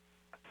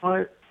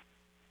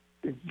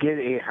 Get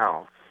a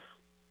house,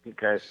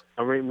 because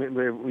I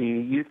remember we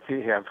used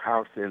to have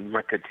house in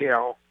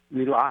Muckatel.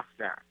 We lost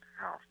that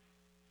house.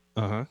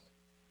 Uh-huh.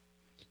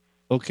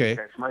 Okay.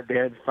 Because my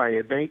dad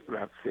filed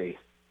bankruptcy.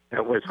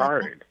 That was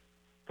hard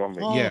for me.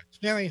 Oh, Yeah. it's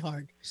very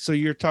hard. So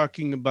you're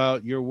talking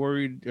about you're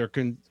worried or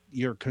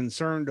you're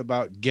concerned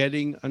about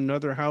getting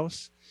another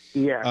house?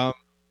 Yeah.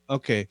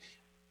 Okay.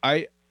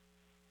 I'm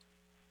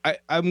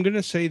going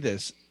to say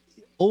this.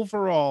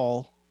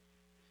 Overall,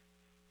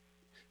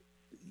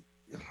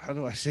 how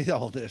do I say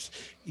all this?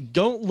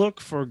 Don't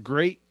look for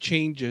great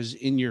changes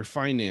in your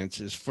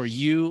finances for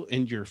you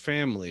and your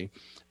family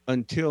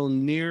until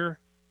near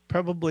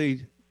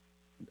probably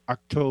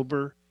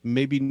October,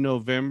 maybe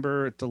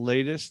November at the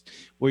latest,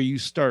 where you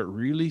start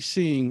really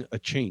seeing a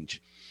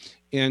change.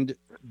 And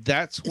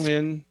that's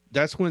when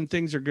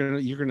things are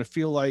you're gonna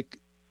feel like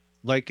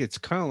it's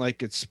kind of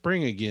like it's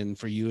spring again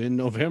for you in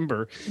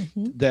November,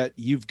 that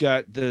you've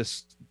got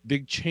this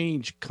big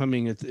change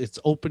coming. It's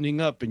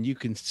opening up, and you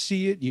can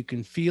see it, you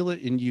can feel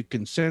it, and you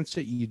can sense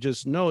it. You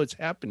just know it's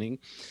happening.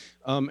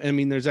 I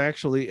mean, there's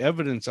actually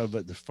evidence of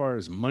it as far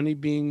as money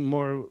being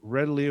more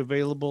readily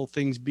available,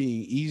 things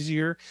being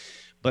easier.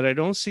 But I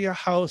don't see a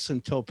house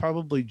until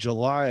probably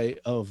July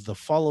of the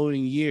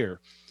following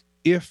year,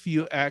 if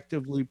you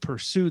actively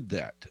pursued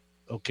that,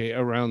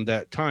 around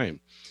that time.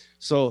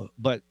 So,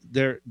 but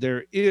there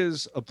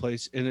is a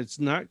place, and it's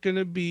not going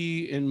to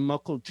be in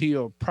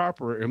Mukilteo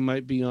proper. It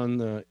might be on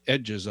the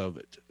edges of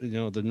it,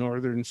 the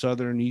northern,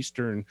 southern,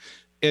 eastern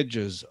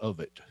edges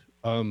of it.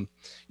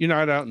 You're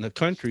not out in the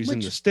countries in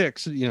the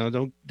sticks,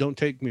 don't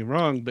take me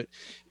wrong,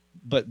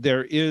 but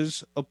there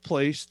is a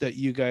place that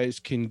you guys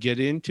can get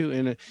into.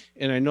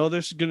 And I know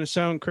this is going to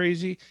sound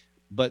crazy,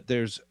 but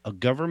there's a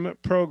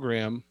government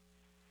program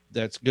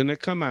that's going to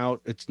come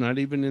out. It's not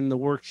even in the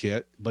works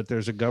yet, but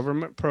there's a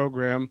government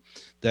program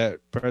that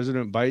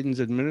President Biden's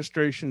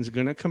administration is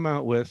going to come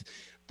out with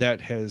that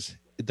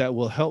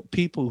will help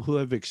people who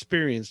have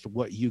experienced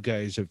what you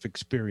guys have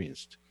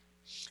experienced.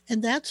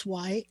 And that's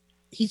why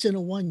he's in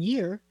a 1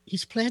 year.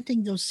 He's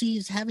planting those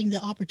seeds, having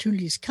the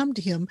opportunities come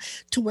to him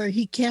to where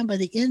he can by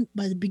getting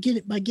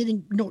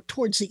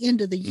towards the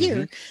end of the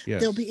year, Yes.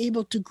 they'll be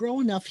able to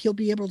grow enough. He'll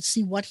be able to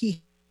see what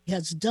he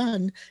has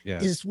done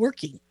is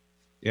working.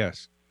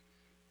 Yes.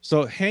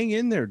 So hang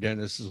in there,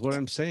 Dennis, is what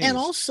I'm saying. And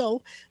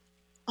also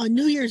on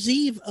New Year's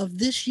Eve of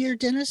this year,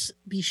 Dennis,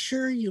 be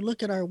sure you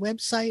look at our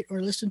website or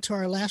listen to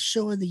our last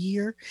show of the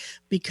year,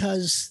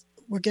 because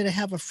we're going to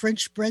have a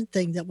French bread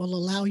thing that will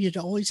allow you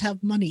to always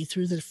have money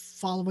through the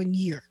following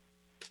year.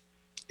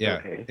 Yeah.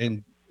 Okay.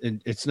 And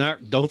it's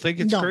not, don't think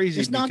it's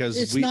crazy,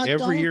 because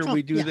every year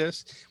we do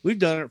this. We've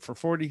done it for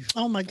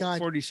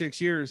 46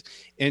 years.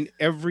 And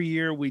every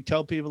year we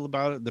tell people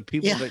about it. The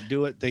people that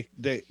do it,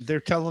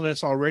 they're telling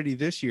us already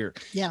this year.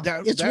 Yeah.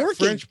 That working.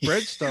 French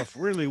bread stuff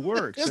really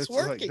works. It's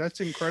working. That's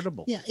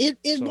incredible. Yeah. It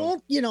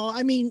won't,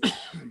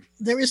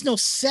 there is no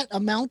set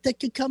amount that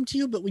could come to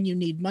you, but when you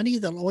need money,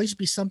 there'll always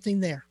be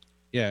something there.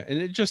 Yeah, and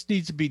it just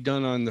needs to be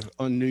done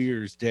on New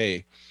Year's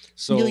Day.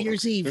 So New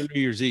Year's Eve.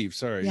 New Year's Eve,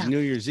 sorry. Yeah. New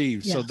Year's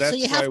Eve. Yeah. So that's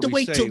you have why to we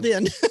wait say, till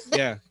then.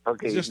 Yeah.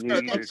 Okay, Just New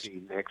start, Year's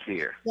Eve next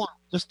year. Yeah.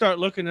 just start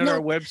looking at No, our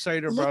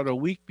website about a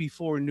week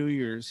before New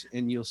Year's,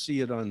 and you'll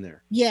see it on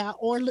there. Yeah.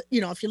 Or,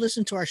 if you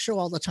listen to our show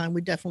all the time,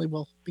 we definitely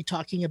will be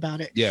talking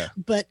about it. Yeah.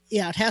 But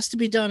yeah, it has to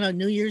be done on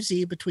New Year's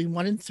Eve between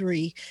 1 and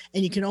 3.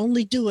 And you can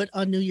only do it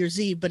on New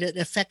Year's Eve, but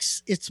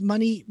its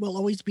money will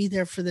always be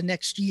there for the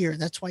next year.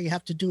 That's why you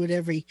have to do it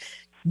every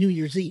New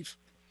Year's Eve.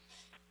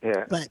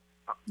 Yeah. But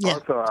yeah.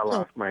 Also, I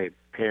lost my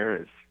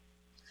parents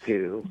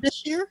too.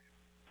 This year?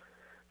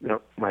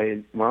 No, my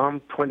mom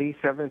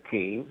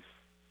 2017.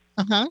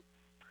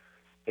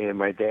 And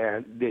my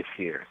dad this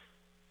year.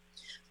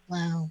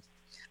 Wow.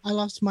 I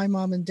lost my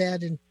mom and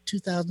dad in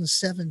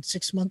 2007,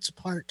 6 months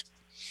apart.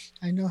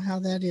 I know how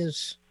that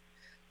is.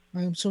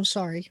 I'm so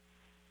sorry.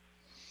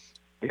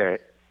 Yeah,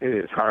 it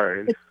is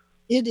hard.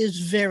 It is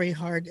very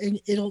hard, and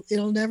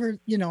it'll never,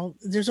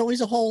 there's always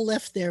a hole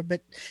left there,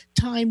 but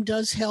time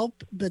does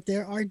help. But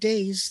there are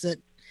days that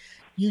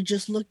you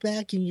just look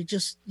back and you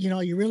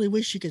really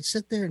wish you could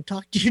sit there and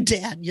talk to your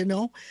dad,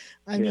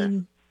 I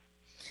mean,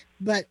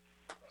 but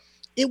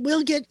it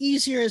will get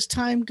easier as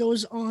time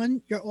goes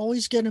on. You're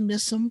always going to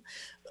miss them,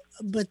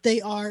 but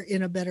they are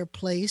in a better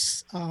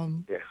place.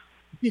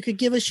 You could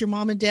give us your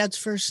mom and dad's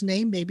first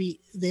name. Maybe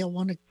they'll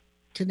want to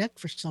connect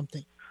for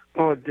something.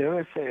 Oh,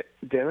 Dennis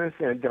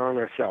and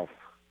Donna Self.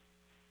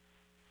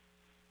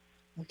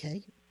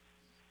 Okay.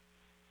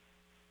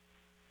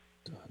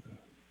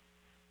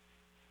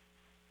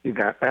 You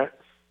got that?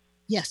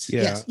 Yes.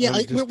 Yeah, Yes. Yeah.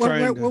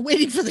 We're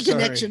waiting for the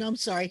connection. I'm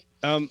sorry.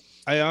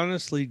 I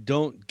honestly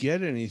don't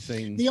get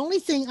anything. The only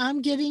thing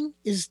I'm getting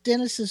is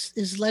Dennis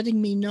is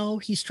letting me know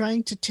he's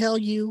trying to tell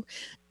you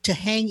to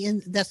hang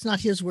in. That's not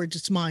his words,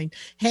 it's mine.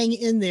 Hang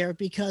in there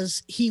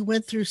because he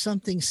went through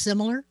something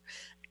similar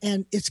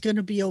and it's going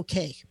to be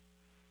okay.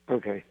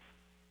 Okay.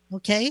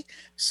 Okay.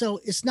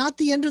 So it's not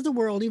the end of the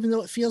world, even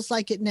though it feels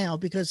like it now,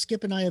 because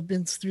Skip and I have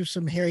been through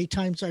some hairy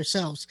times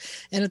ourselves.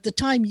 And at the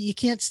time you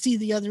can't see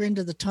the other end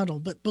of the tunnel,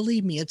 but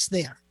believe me, it's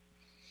there.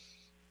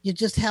 You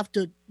just have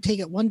to take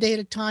it one day at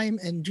a time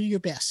and do your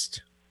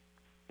best.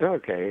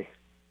 Okay.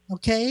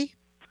 Okay?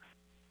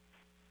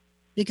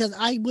 Because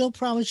I will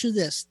promise you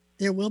this,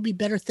 there will be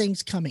better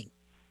things coming.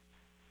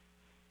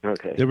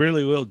 Okay. They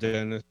really will,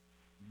 Dennis.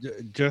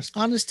 Just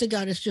honest to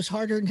God, it's just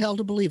harder than hell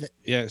to believe it.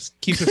 Yes.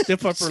 Keep a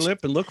stiff upper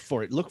lip and look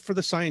for it. Look for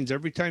the signs.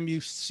 Every time you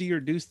see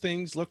or do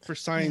things, look for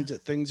signs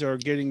that things are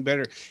getting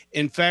better.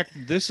 In fact,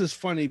 this is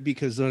funny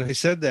because when I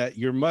said that,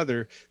 your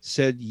mother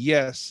said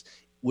yes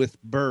with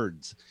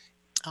birds.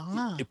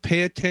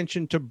 Pay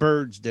attention to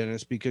birds,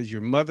 Dennis, because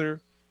your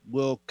mother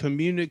will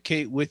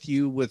communicate with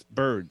you with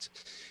birds.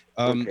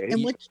 Okay.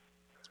 And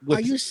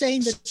are you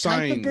saying the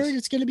type of bird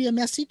is going to be a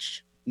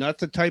message? Not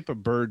the type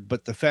of bird,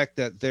 but the fact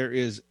that there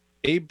is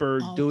a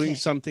bird doing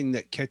something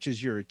that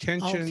catches your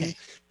attention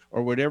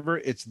or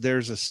whatever.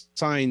 There's a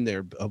sign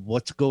there of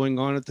what's going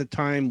on at the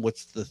time,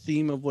 what's the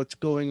theme of what's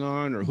going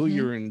on, or who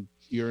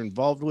you're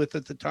involved with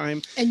at the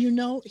time.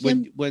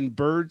 And when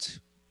birds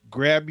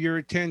grab your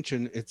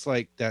attention, it's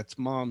like that's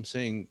mom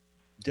saying,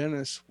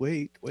 Dennis,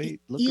 wait,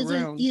 look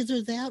around.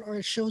 Either that or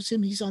it shows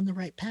him he's on the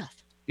right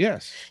path.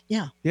 Yes.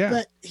 Yeah.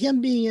 But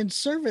him being in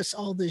service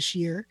all this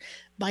year,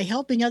 by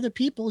helping other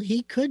people,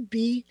 he could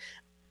be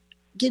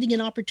getting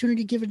an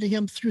opportunity given to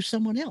him through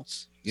someone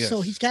else. Yes. So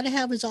he's got to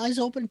have his eyes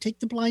open, take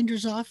the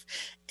blinders off,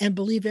 and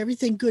believe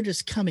everything good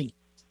is coming.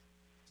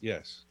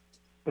 Yes.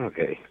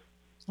 Okay.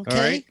 All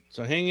right.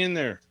 So hang in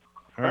there.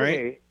 All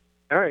right.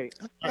 All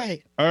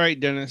right,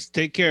 Dennis.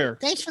 Take care.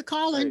 Thanks for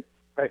calling.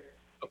 Right.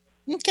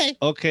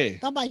 Okay.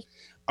 Bye-bye.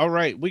 All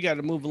right. We got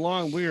to move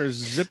along. We are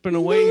zipping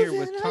away here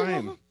with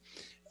time.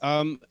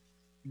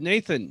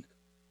 Nathan,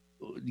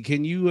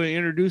 can you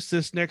introduce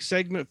this next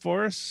segment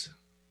for us?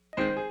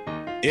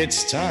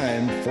 It's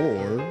time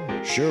for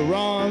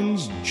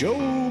Sha'ron's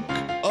Joke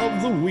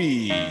of the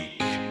Week.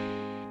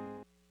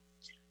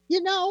 Yeah,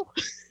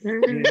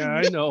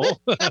 I know.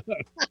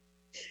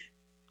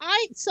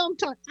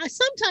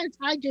 Sometimes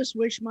I just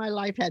wish my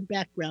life had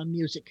background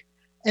music,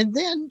 and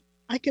then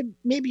I could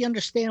maybe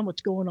understand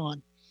what's going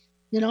on.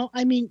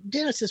 I mean,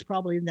 Dennis is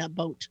probably in that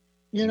boat.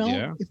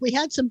 If we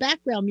had some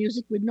background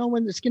music, we'd know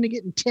when it's going to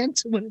get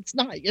intense and when it's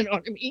not. You know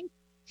what I mean?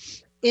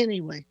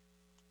 Anyway,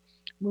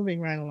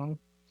 moving right along.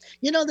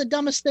 The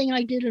dumbest thing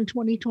I did in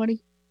 2020?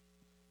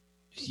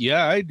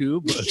 Yeah, I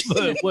do.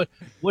 But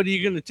what are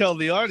you going to tell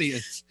the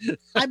audience?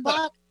 I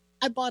bought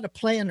a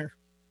planner.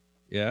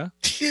 Yeah.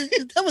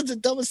 That was the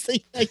dumbest thing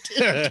I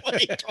did in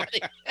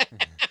 2020.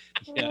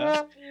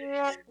 Yeah.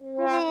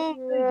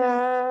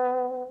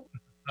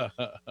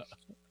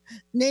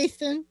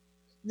 Nathan,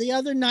 the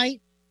other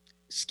night,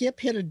 Skip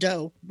hit a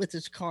doe with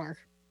his car.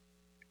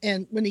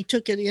 And when he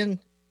took it in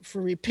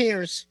for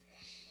repairs,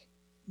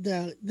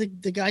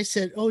 the guy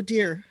said, "Oh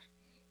dear,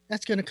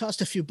 that's going to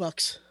cost a few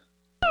bucks."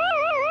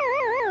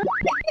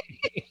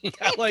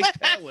 I like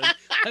that one.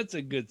 That's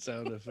a good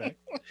sound effect.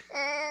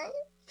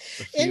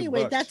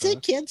 Anyway, that's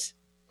it, kids.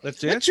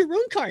 That's it? That's your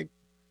rune card.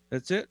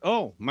 That's it?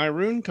 Oh, my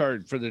rune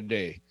card for the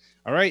day.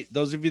 All right.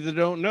 Those of you that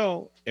don't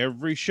know,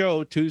 every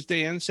show,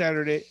 Tuesday and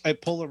Saturday, I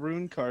pull a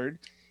rune card,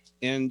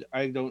 and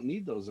I don't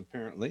need those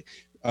apparently.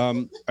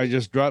 I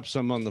just dropped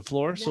some on the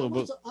floor.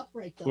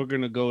 We're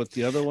going to go with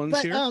the other ones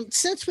here.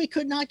 Since we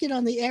could not get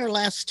on the air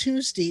last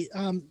Tuesday,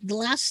 the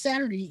last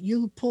Saturday,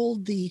 you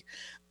pulled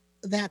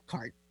that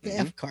card, the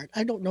F card.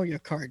 I don't know your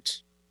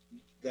cards.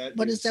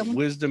 What is that one?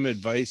 Wisdom,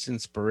 advice,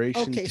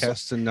 inspiration,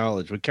 tests, and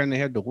knowledge. We kind of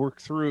had to work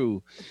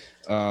through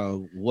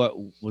what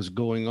was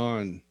going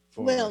on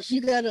for us.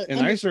 You got to.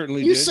 And I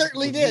certainly did. You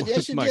certainly did.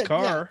 Yes, you my did.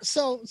 car.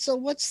 Yeah. So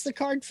what's the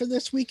card for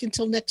this week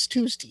until next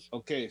Tuesday?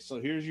 Okay,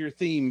 so here's your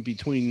theme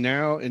between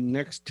now and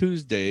next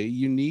Tuesday.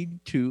 You need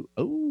to.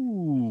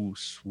 Oh,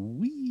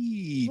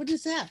 sweet. What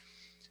is that?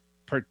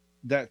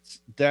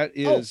 That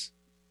is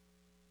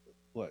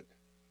what?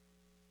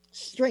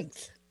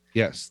 Strength.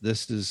 Yes,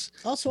 this is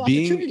Also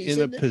being opportunities, in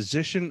a isn't it?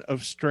 position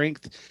of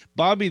strength.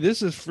 Bobby,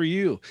 this is for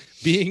you.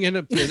 Being in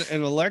a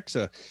and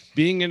Alexa,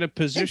 being in a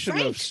position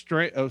of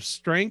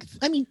strength.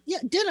 I mean, yeah,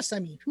 Dennis. I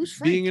mean, who's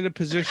Frank? Being in a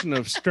position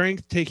of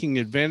strength, taking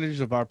advantage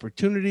of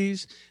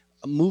opportunities,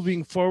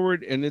 moving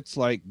forward, and it's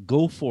like,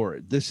 go for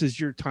it. This is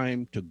your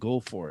time to go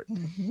for it.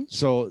 Mhm.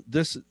 So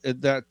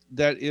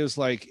that is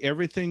like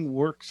everything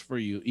works for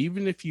you.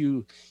 Even if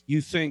you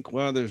think,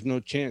 well, there's no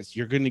chance,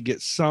 you're going to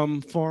get some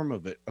form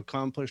of it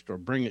accomplished or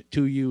bring it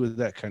to you, with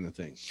that kind of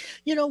thing.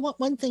 You know what?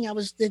 One thing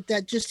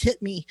that just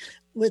hit me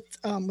with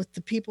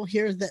the people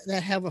here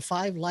that have a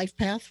 5 life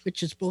path,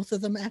 which is both of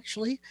them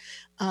actually.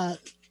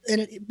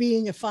 And it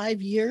being a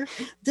 5-year,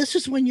 this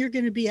is when you're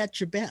going to be at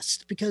your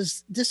best,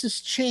 because this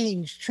is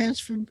change,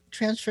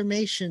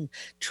 transformation,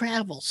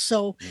 travel.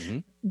 So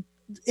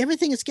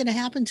everything that's going to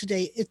happen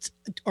today,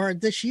 or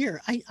this year,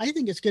 I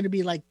think it's going to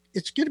be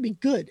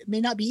good. It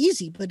may not be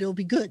easy, but it'll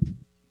be good.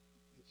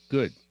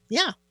 Good.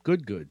 Yeah.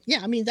 Good.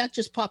 Yeah. I mean, that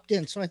just popped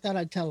in, so I thought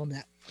I'd tell them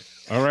that.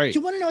 All right. Do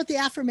you want to know what the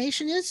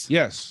affirmation is?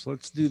 Yes,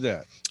 let's do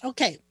that.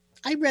 Okay.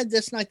 I read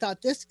this and I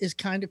thought this is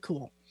kind of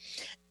cool.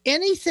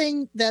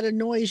 Anything that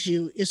annoys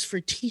you is for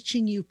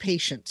teaching you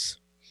patience.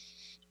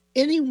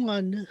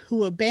 Anyone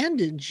who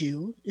abandons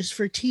you is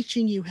for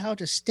teaching you how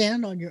to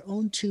stand on your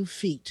own 2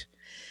 feet.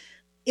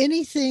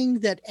 Anything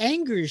that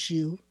angers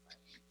you,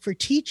 for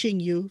teaching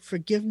you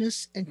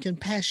forgiveness and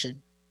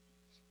compassion.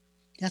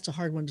 That's a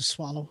hard one to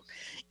swallow.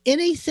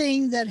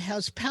 Anything that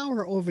has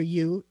power over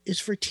you is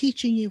for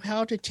teaching you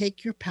how to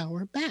take your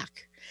power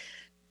back.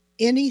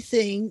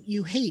 Anything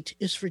you hate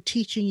is for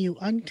teaching you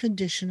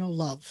unconditional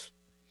love.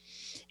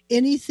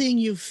 Anything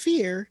you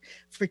fear,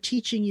 for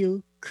teaching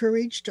you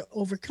courage to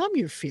overcome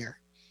your fear.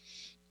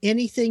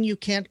 Anything you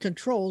can't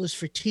control is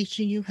for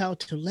teaching you how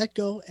to let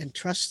go and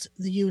trust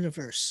the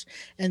universe.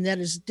 And that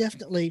is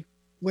definitely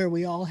where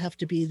we all have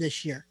to be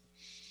this year.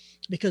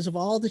 Because of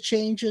all the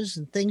changes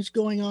and things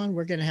going on,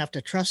 we're going to have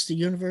to trust the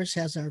universe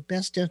has our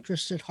best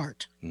interest at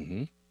heart.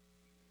 Mm-hmm.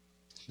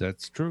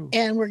 That's true.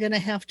 And we're going to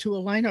have to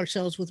align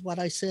ourselves with what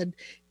I said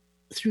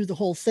through the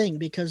whole thing,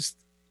 because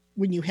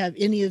when you have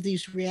any of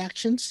these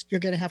reactions, you're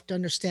going to have to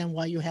understand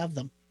why you have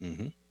them.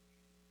 Mm-hmm.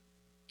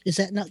 Is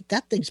that not,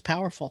 that thing's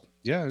powerful?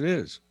 Yeah, it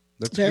is.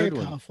 That's very a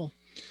good powerful.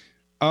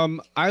 One.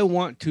 I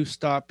want to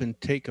stop and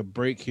take a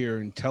break here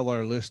and tell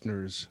our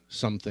listeners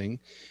something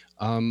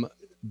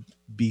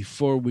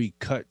before we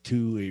cut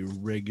to a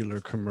regular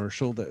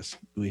commercial that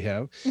we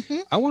have.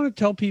 Mm-hmm. I want to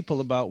tell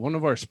people about one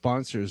of our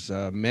sponsors,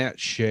 Matt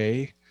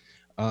Shea.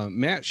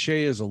 Matt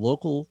Shea is a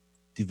local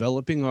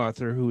developing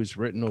author who has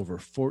written over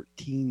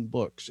 14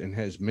 books and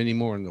has many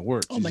more in the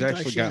works. Oh, He's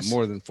actually got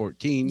more than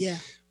 14, yeah,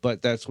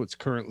 but that's what's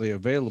currently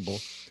available.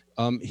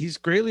 He's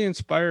greatly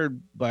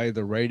inspired by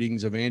the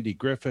writings of Andy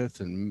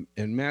Griffith, and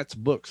Matt's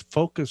books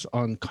focus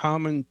on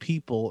common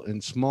people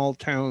in small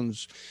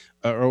towns,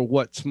 or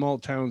what small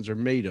towns are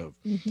made of.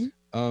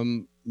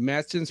 Mm-hmm.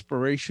 Matt's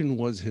inspiration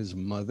was his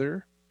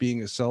mother.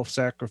 Being a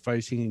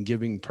self-sacrificing and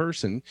giving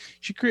person,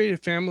 she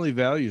created family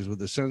values with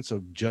a sense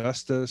of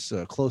justice,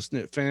 a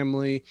close-knit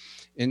family,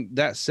 and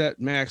that set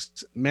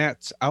Matt's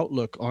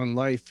outlook on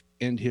life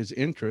and his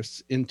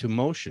interests into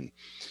motion.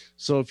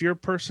 So if you're a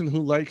person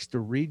who likes to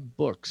read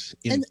books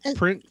in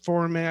print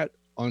format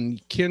on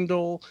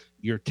Kindle,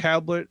 your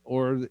tablet,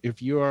 or if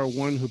you are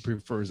one who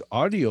prefers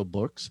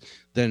audiobooks,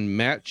 then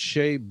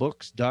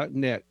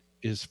mattsheabooks.net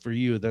is for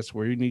you. That's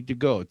where you need to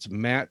go. It's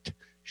Matt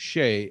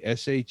Shea,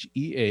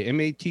 SHEA,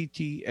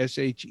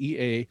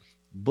 MATTSHEA,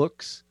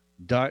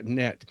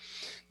 books.net.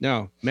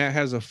 Now, Matt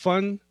has a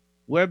fun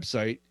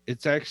website.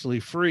 It's actually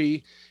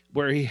free,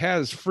 where he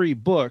has free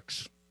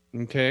books.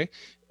 Okay.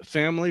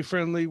 Family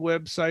friendly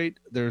website.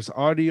 There's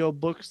audio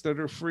books that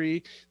are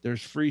free.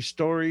 There's free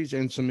stories,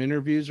 and some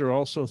interviews are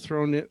also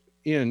thrown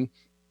in.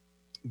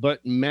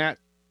 But Matt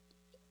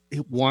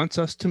wants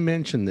us to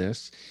mention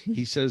this.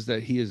 He says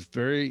that he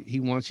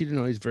wants you to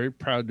know he's very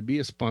proud to be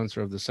a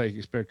sponsor of the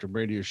Psychic Spectrum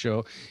Radio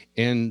Show.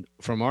 And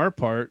from our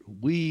part,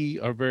 we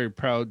are very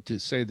proud to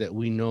say that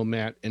we know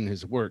Matt and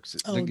his works.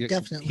 Oh,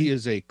 definitely. He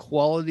is a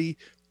quality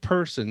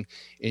person,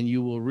 and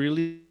you will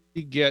really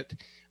get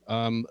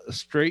a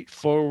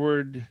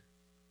straightforward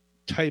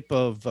type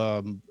of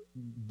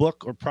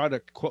book or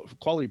product,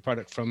 quality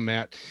product from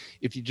Matt,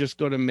 if you just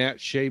go to Matt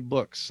Shea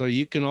Books. So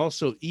you can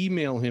also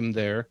email him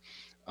there.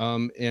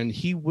 And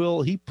he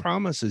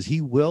promises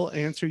he will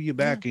answer you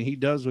back, and he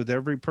does with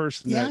every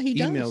person that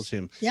emails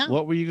him. Yeah.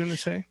 What were you going to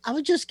say? I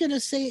was just going to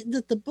say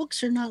that the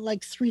books are not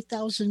like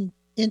 3,000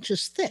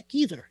 inches thick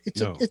either.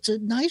 It's a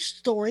nice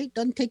story.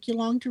 Doesn't take you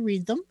long to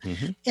read them.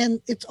 Mm-hmm.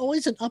 And it's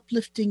always an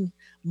uplifting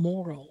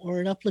moral or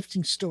an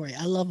uplifting story.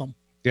 I love them.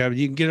 Yeah,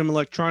 you can get them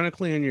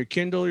electronically on your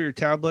Kindle, your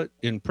tablet,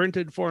 in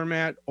printed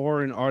format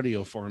or in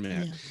audio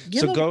format.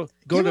 Yeah.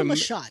 Give them a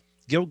shot.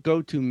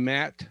 Go to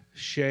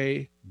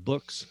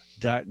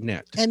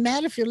mattsheabooks.net. And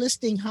Matt, if you're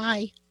listening,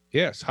 hi.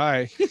 Yes,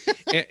 hi.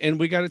 and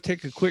we got to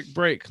take a quick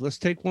break. Let's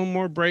take one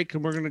more break,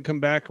 and we're going to come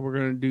back, and we're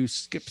going to do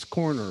Skip's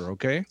Corner,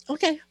 okay?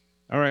 Okay.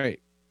 All right.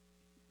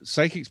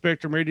 Psychic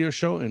Spectrum Radio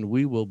Show, and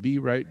we will be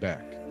right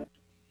back.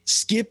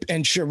 Skip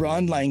and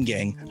Sha'ron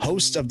Langang,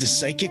 hosts of the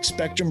Psychic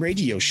Spectrum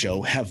radio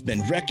show, have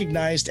been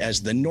recognized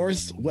as the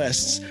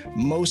Northwest's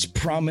most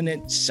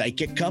prominent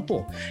psychic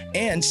couple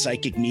and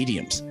psychic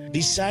mediums.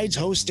 Besides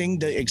hosting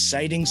the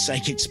exciting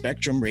Psychic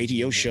Spectrum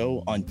radio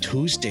show on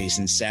Tuesdays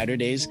and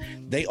Saturdays,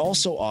 they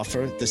also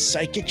offer the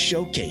Psychic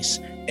Showcase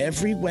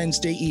every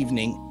Wednesday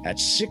evening at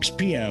 6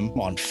 p.m.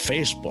 on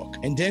Facebook.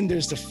 And then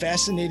there's the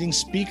Fascinating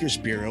Speakers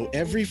Bureau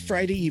every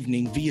Friday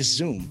evening via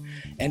Zoom.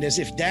 And as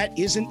if that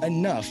isn't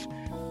enough,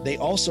 they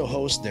also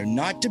host their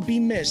not to be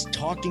missed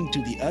Talking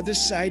to the Other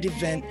Side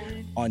event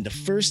on the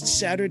first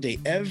Saturday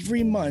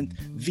every month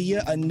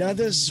via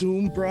another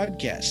Zoom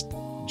broadcast.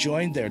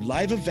 Join their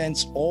live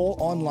events all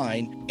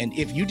online, and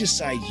if you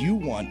decide you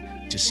want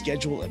to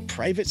schedule a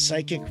private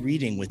psychic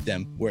reading with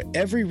them where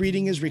every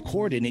reading is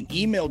recorded and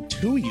emailed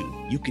to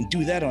you, you can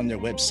do that on their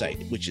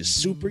website, which is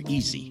super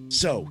easy.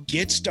 So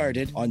get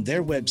started on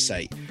their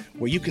website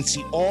where you can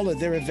see all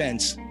of their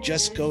events.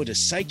 Just go to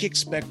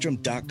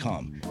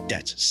psychicspectrum.com.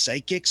 That's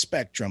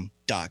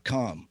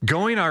psychicspectrum.com.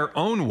 Going our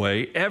own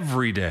way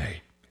every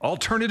day.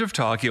 Alternative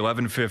Talk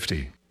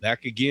 1150.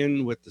 Back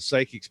again with the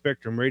Psychic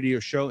Spectrum radio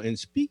show. And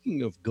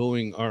speaking of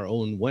going our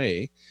own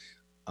way,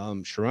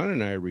 Sha'ron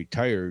and I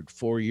retired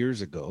 4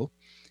 years ago.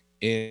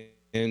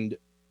 And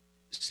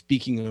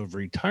speaking of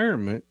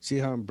retirement, see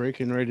how I'm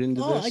breaking right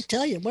into this? Oh, I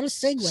tell you, what a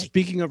segue.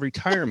 Speaking of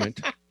retirement,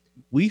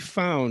 we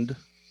found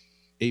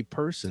a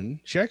person.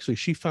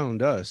 She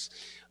found us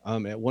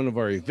at one of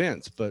our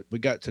events, but we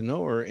got to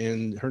know her,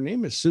 and her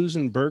name is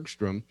Susan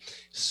Bergstrom.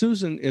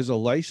 Susan is a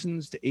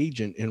licensed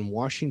agent in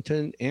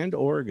Washington and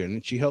Oregon,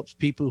 and she helps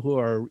people who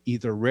are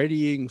either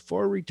readying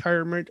for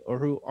retirement or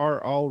who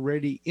are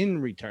already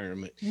in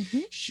retirement.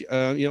 She,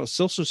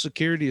 Social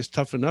Security is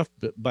tough enough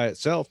by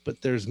itself, but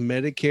there's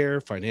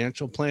Medicare,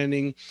 financial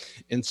planning,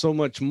 and so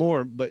much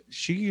more. But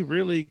she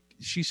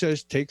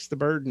says takes the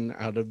burden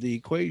out of the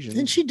equation.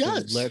 And she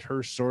does. Let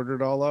her sort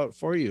it all out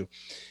for you.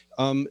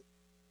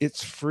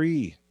 It's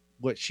free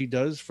what she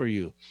does for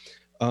you.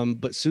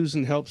 But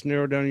Susan helps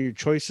narrow down your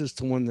choices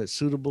to one that's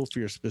suitable for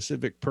your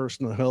specific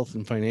personal health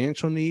and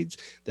financial needs.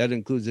 That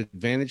includes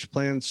Advantage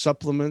plans,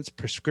 supplements,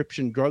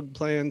 prescription drug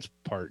plans,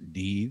 Part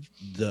D,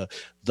 the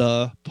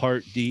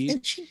Part D.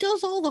 And she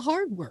does all the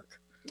hard work.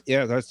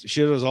 Yeah,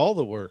 she does all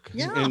the work.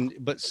 Yeah.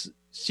 But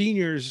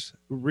seniors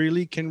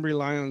really can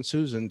rely on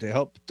Susan to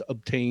help to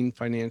obtain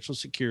financial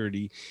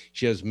security.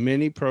 She has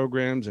many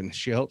programs, and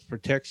she helps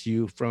protect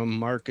you from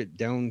market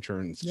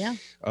downturns. Yeah.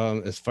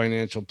 As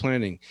financial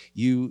planning,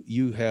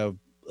 you have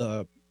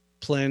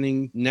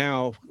planning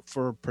now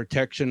for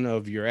protection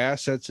of your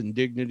assets and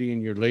dignity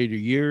in your later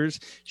years.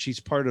 She's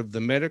part of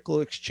the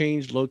medical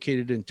exchange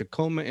located in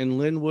Tacoma and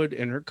Linwood,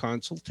 and her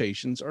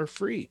consultations are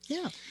free.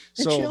 Yeah.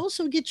 And she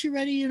also gets you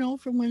ready,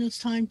 for when it's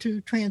time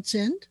to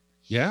transcend.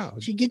 Yeah.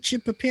 She gets you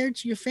prepared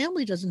so your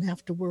family doesn't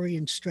have to worry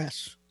and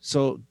stress.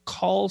 So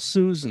call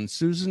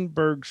Susan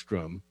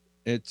Bergstrom.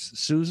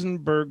 It's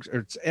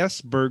it's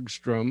S.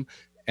 Bergstrom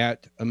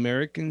at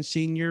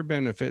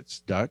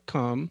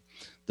AmericanSeniorBenefits.com.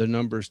 The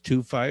number's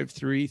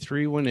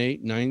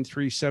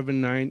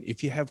 253-318-9379.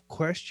 If you have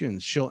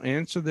questions, she'll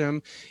answer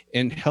them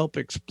and help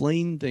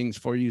explain things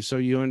for you so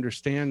you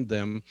understand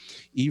them.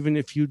 Even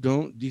if you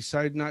don't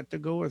decide not to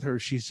go with her,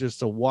 she's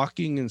just a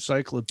walking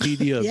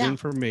encyclopedia of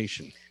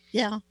information.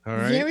 Yeah. All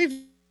right. Very,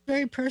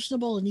 very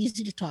personable and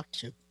easy to talk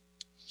to.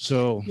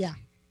 So yeah.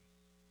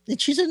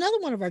 And she's another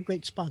one of our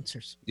great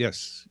sponsors.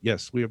 Yes.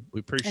 We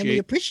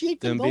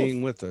appreciate them both.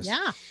 being with us.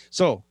 Yeah.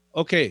 So,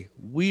 okay,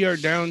 we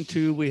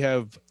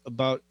have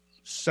about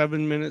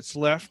 7 minutes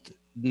left.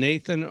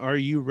 Nathan, are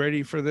you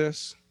ready for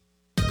this?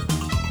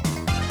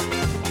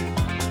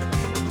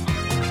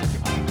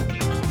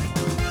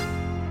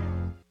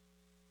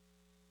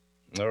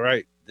 All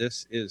right.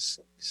 This is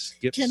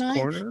Skip's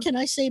Corner. Can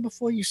I say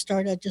before you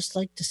start, I'd just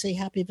like to say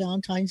Happy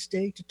Valentine's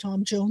Day to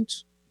Tom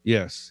Jones.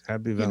 Yes.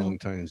 Happy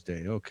Valentine's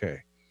Day.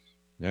 Okay.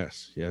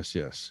 Yes.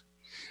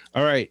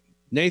 All right.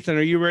 Nathan,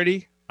 are you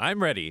ready?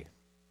 I'm ready.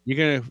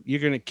 You're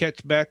gonna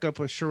catch back up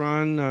with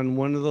Sha'ron on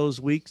one of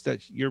those weeks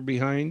that you're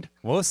behind?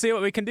 We'll see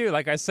what we can do.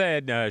 Like I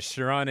said,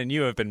 Sha'ron and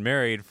you have been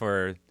married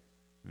for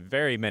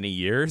very many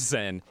years,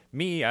 and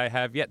me, I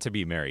have yet to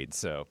be married.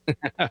 So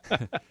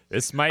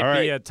this might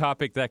be a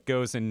topic that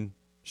goes in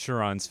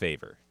Sha'ron's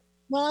favor.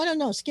 Well, I don't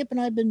know. Skip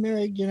and I have been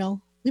married,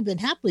 we've been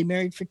happily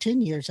married for 10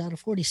 years out of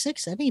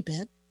 46. That ain't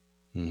bad.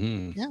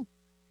 Mm-hmm. Yeah.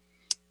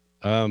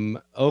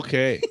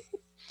 Okay.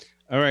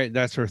 All right.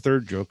 That's her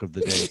third joke of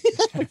the day.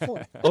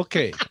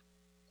 Okay.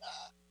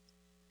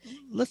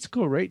 Let's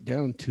go right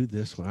down to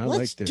this one.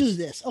 Let's do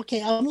this.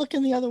 Okay. I'm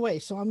looking the other way,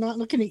 so I'm not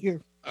looking at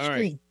your screen.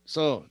 Right.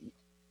 So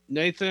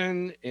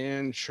Nathan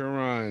and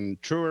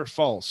Sha'ron, true or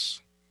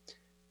false?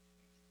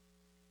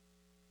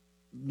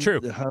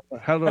 True.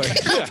 How do I?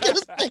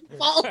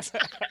 False.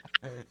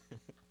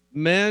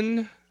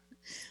 Men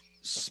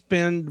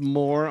spend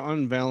more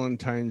on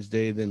Valentine's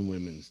Day than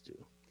women do.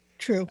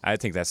 True. I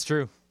think that's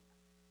true.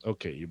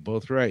 Okay, you're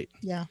both right.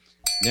 Yeah.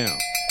 Now,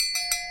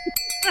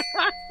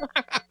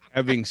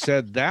 having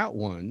said that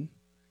one,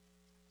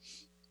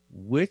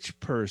 which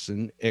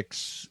person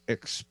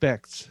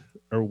expects,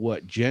 or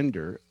what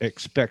gender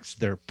expects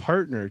their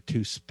partner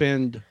to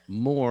spend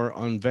more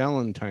on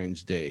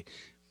Valentine's Day?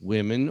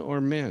 Women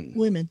or men?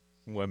 Women.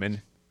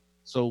 Women.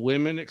 So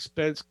women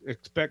expect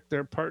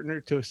their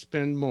partner to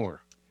spend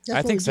more. That's I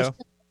what think we so. just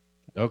said.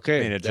 Okay.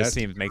 I mean, it just that's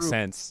seems makes true.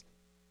 sense.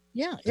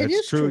 Yeah, it That's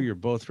is true. true. You're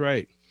both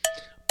right.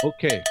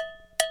 Okay.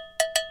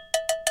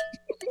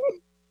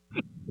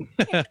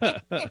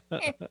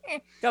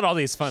 Got all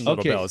these fun little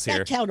Okay. bells here.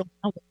 That cow don't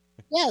sound good.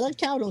 Yeah, that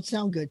cow don't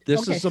sound good.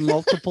 This okay. is a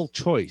multiple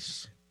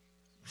choice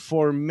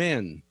for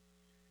men.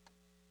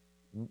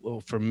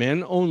 Well, for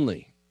men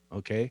only.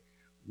 Okay.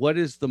 What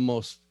is the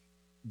most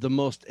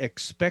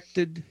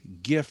expected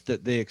gift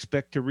that they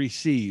expect to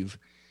receive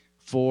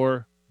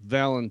for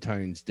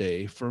Valentine's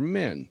Day for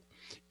men?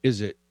 Is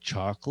it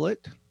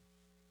chocolate,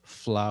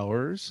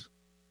 flowers,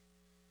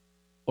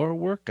 or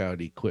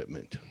workout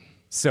equipment?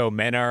 So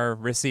men are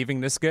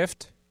receiving this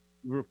gift?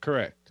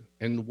 Correct.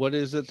 And what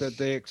is it that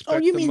they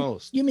expect you the mean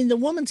most? you mean the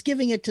woman's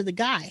giving it to the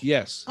guy?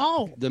 Yes.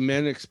 Oh, The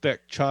men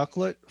expect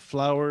chocolate,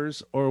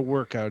 flowers, or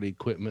workout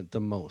equipment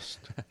the most.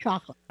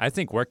 chocolate. I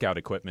think workout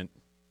equipment.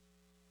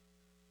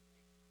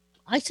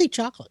 I say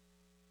chocolate.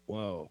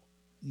 Wow.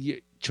 Yeah,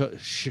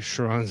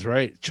 Sha'ron's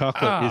right.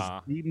 Chocolate is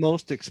the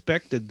most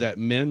expected that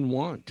men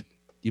want.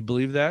 You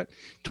believe that?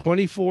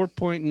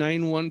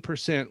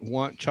 24.91%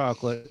 want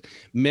chocolate.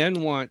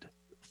 Men want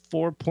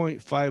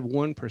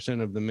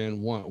 4.51% of the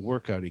men want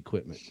workout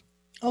equipment.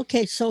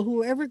 Okay, so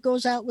whoever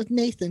goes out with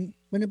Nathan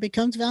when it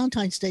becomes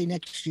Valentine's Day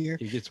next year,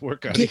 He gets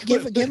workout give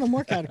equipment. him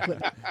workout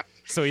equipment.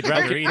 So he'd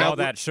rather eat all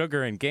that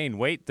sugar and gain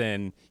weight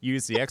than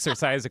use the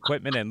exercise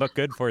equipment and look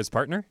good for his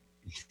partner?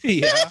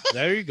 Yeah,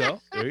 there you go.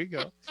 There you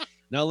go.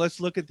 Now let's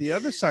look at the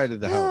other side of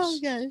the house. Oh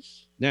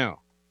gosh.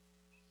 Now,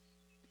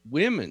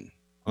 women,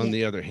 on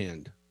the other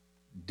hand,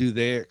 do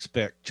they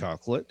expect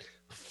chocolate,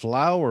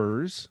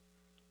 flowers,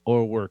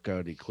 or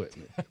workout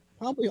equipment?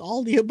 Probably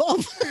all the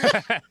above.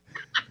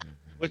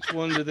 Which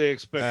one do they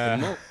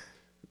expect the most?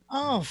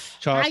 Oh,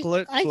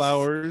 Chocolate,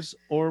 flowers,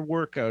 or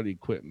workout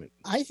equipment?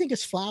 I think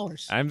it's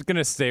flowers. I'm going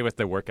to stay with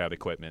the workout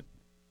equipment.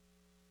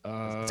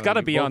 It's got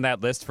to be on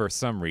that list for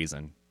some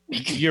reason.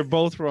 You're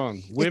both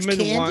wrong. Women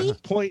want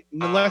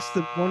less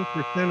than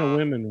 1% of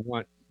women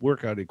want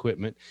workout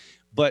equipment,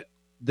 but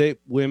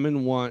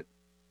women want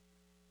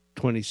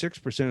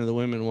 26% of the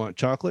women want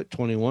chocolate,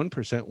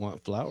 21%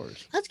 want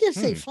flowers. I was gonna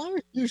say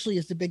flowers usually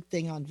is the big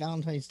thing on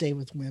Valentine's Day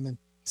with women.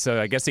 So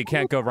I guess you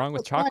can't go wrong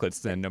with chocolates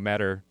then, no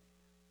matter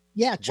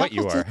what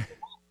you are.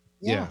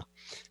 Yeah.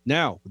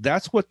 Now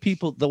that's what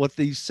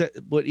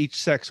what each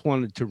sex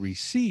wanted to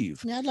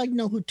receive. Now I'd like to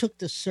know who took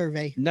this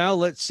survey. Now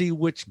let's see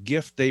which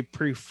gift they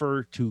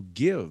prefer to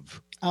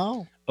give.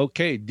 Oh.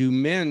 Okay. Do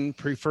men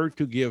prefer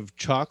to give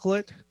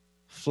chocolate,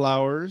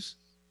 flowers,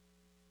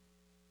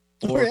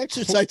 or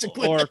exercise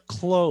equipment, or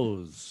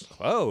clothes?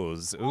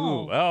 Clothes.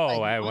 Ooh.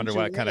 I wonder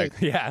what kind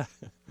of. Yeah.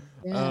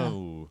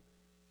 Oh.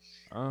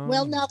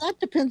 Well, now that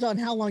depends on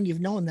how long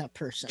you've known that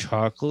person.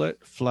 Chocolate,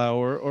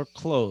 flower, or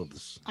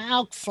clothes?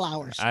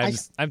 Flowers.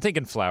 I'm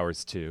thinking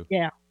flowers too.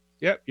 Yeah.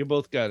 Yep, you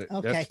both got it.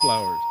 Okay. That's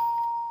flowers.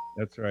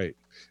 That's right.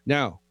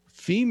 Now,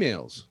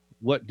 females,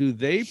 what do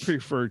they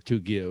prefer to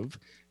give?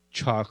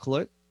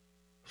 Chocolate,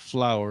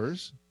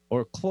 flowers,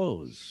 or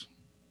clothes?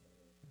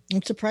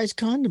 I'm surprised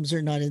condoms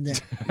are not in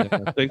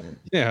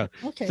there.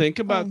 Okay. Think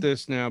about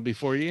this now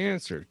before you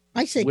answer.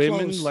 I say women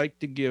clothes. like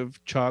to give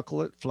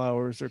chocolate,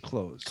 flowers, or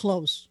clothes.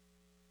 Clothes.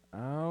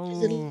 Oh.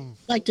 They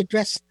like to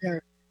dress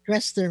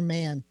their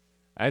man.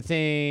 I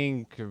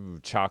think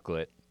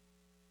chocolate.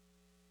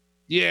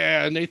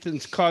 Yeah,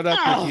 Nathan's caught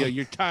up with you.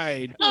 You're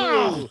tied.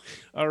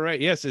 All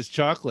right. Yes, it's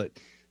chocolate.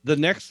 The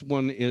next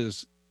one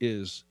is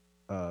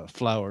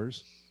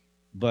flowers,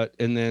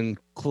 and then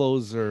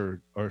clothes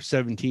are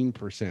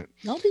 17%.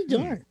 I'll be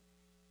darned.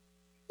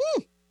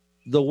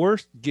 The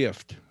worst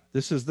gift.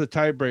 This is the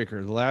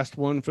tiebreaker, the last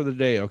one for the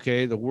day.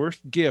 Okay, the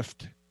worst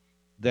gift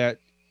that.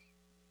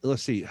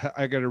 Let's see.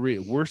 I got to read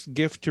it. Worst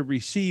gift to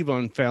receive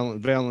on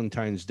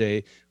Valentine's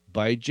Day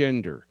by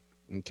gender.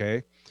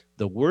 Okay.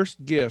 The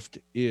worst gift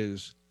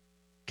is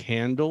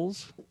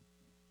candles,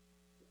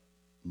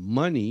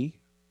 money,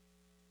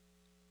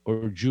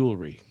 or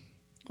jewelry.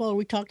 Well, are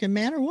we talking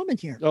man or woman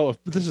here? Oh,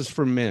 this is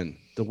for men.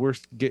 The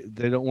worst,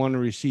 they don't want to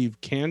receive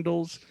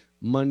candles,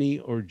 money,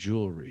 or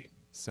jewelry.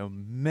 So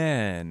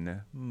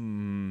men,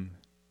 I'm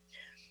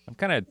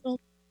kind of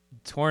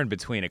torn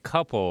between a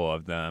couple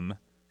of them.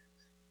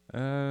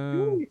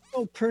 Jewelry's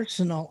so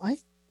personal.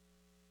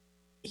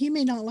 He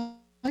may not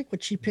like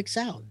what she picks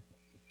out.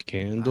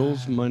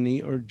 Candles,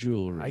 money, or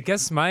jewelry. I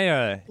guess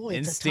my Boy, it's a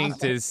instinct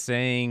toss-up. is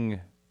saying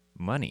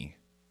money.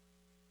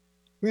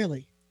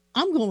 Really?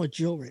 I'm going with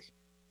jewelry.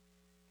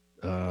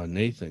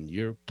 Nathan,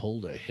 you're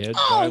pulled ahead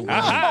Oh,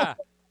 by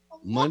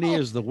one. Money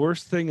is the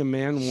worst thing a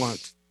man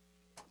wants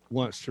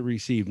to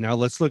receive. Now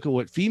let's look at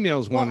what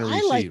females want to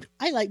receive.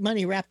 I like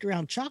money wrapped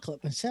around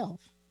chocolate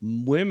myself.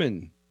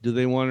 Women, do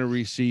they want to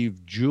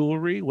receive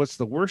jewelry? What's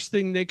the worst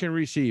thing they can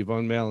receive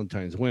on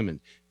Valentine's?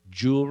 Women,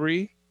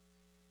 jewelry,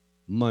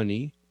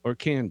 money, or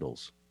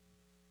candles?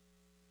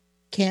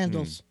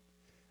 Candles.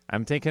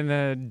 I'm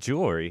thinking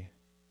jewelry.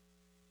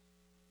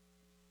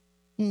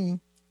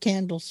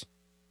 Candles.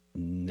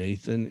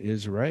 Nathan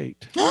is right.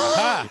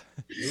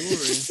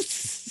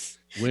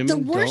 Women The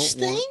worst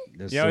don't thing?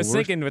 Want, Yeah, I was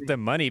thinking with the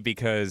money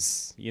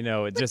because,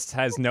 it just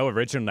has no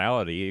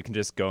originality. You can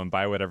just go and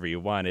buy whatever you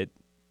want.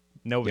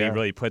 Nobody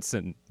really puts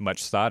in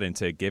much thought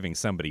into giving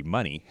somebody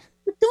money.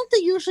 But don't they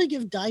usually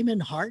give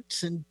diamond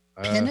hearts and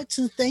pennants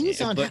and things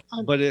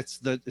but it's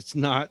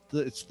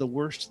the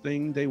worst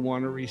thing they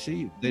want to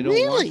receive. They don't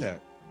Really? want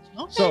that.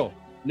 Okay. So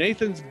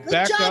Nathan's Good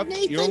back job, up.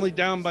 Nathan. You're only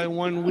down by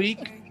 1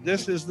 week.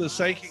 This is the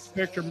Psychic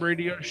Spectrum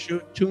Radio Show.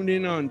 Tune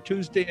in on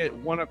Tuesday at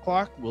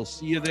 1:00. We'll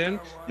see you then,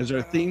 as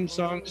our theme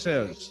song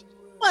says.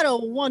 What a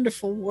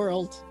wonderful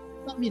world.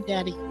 Love you,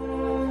 Daddy.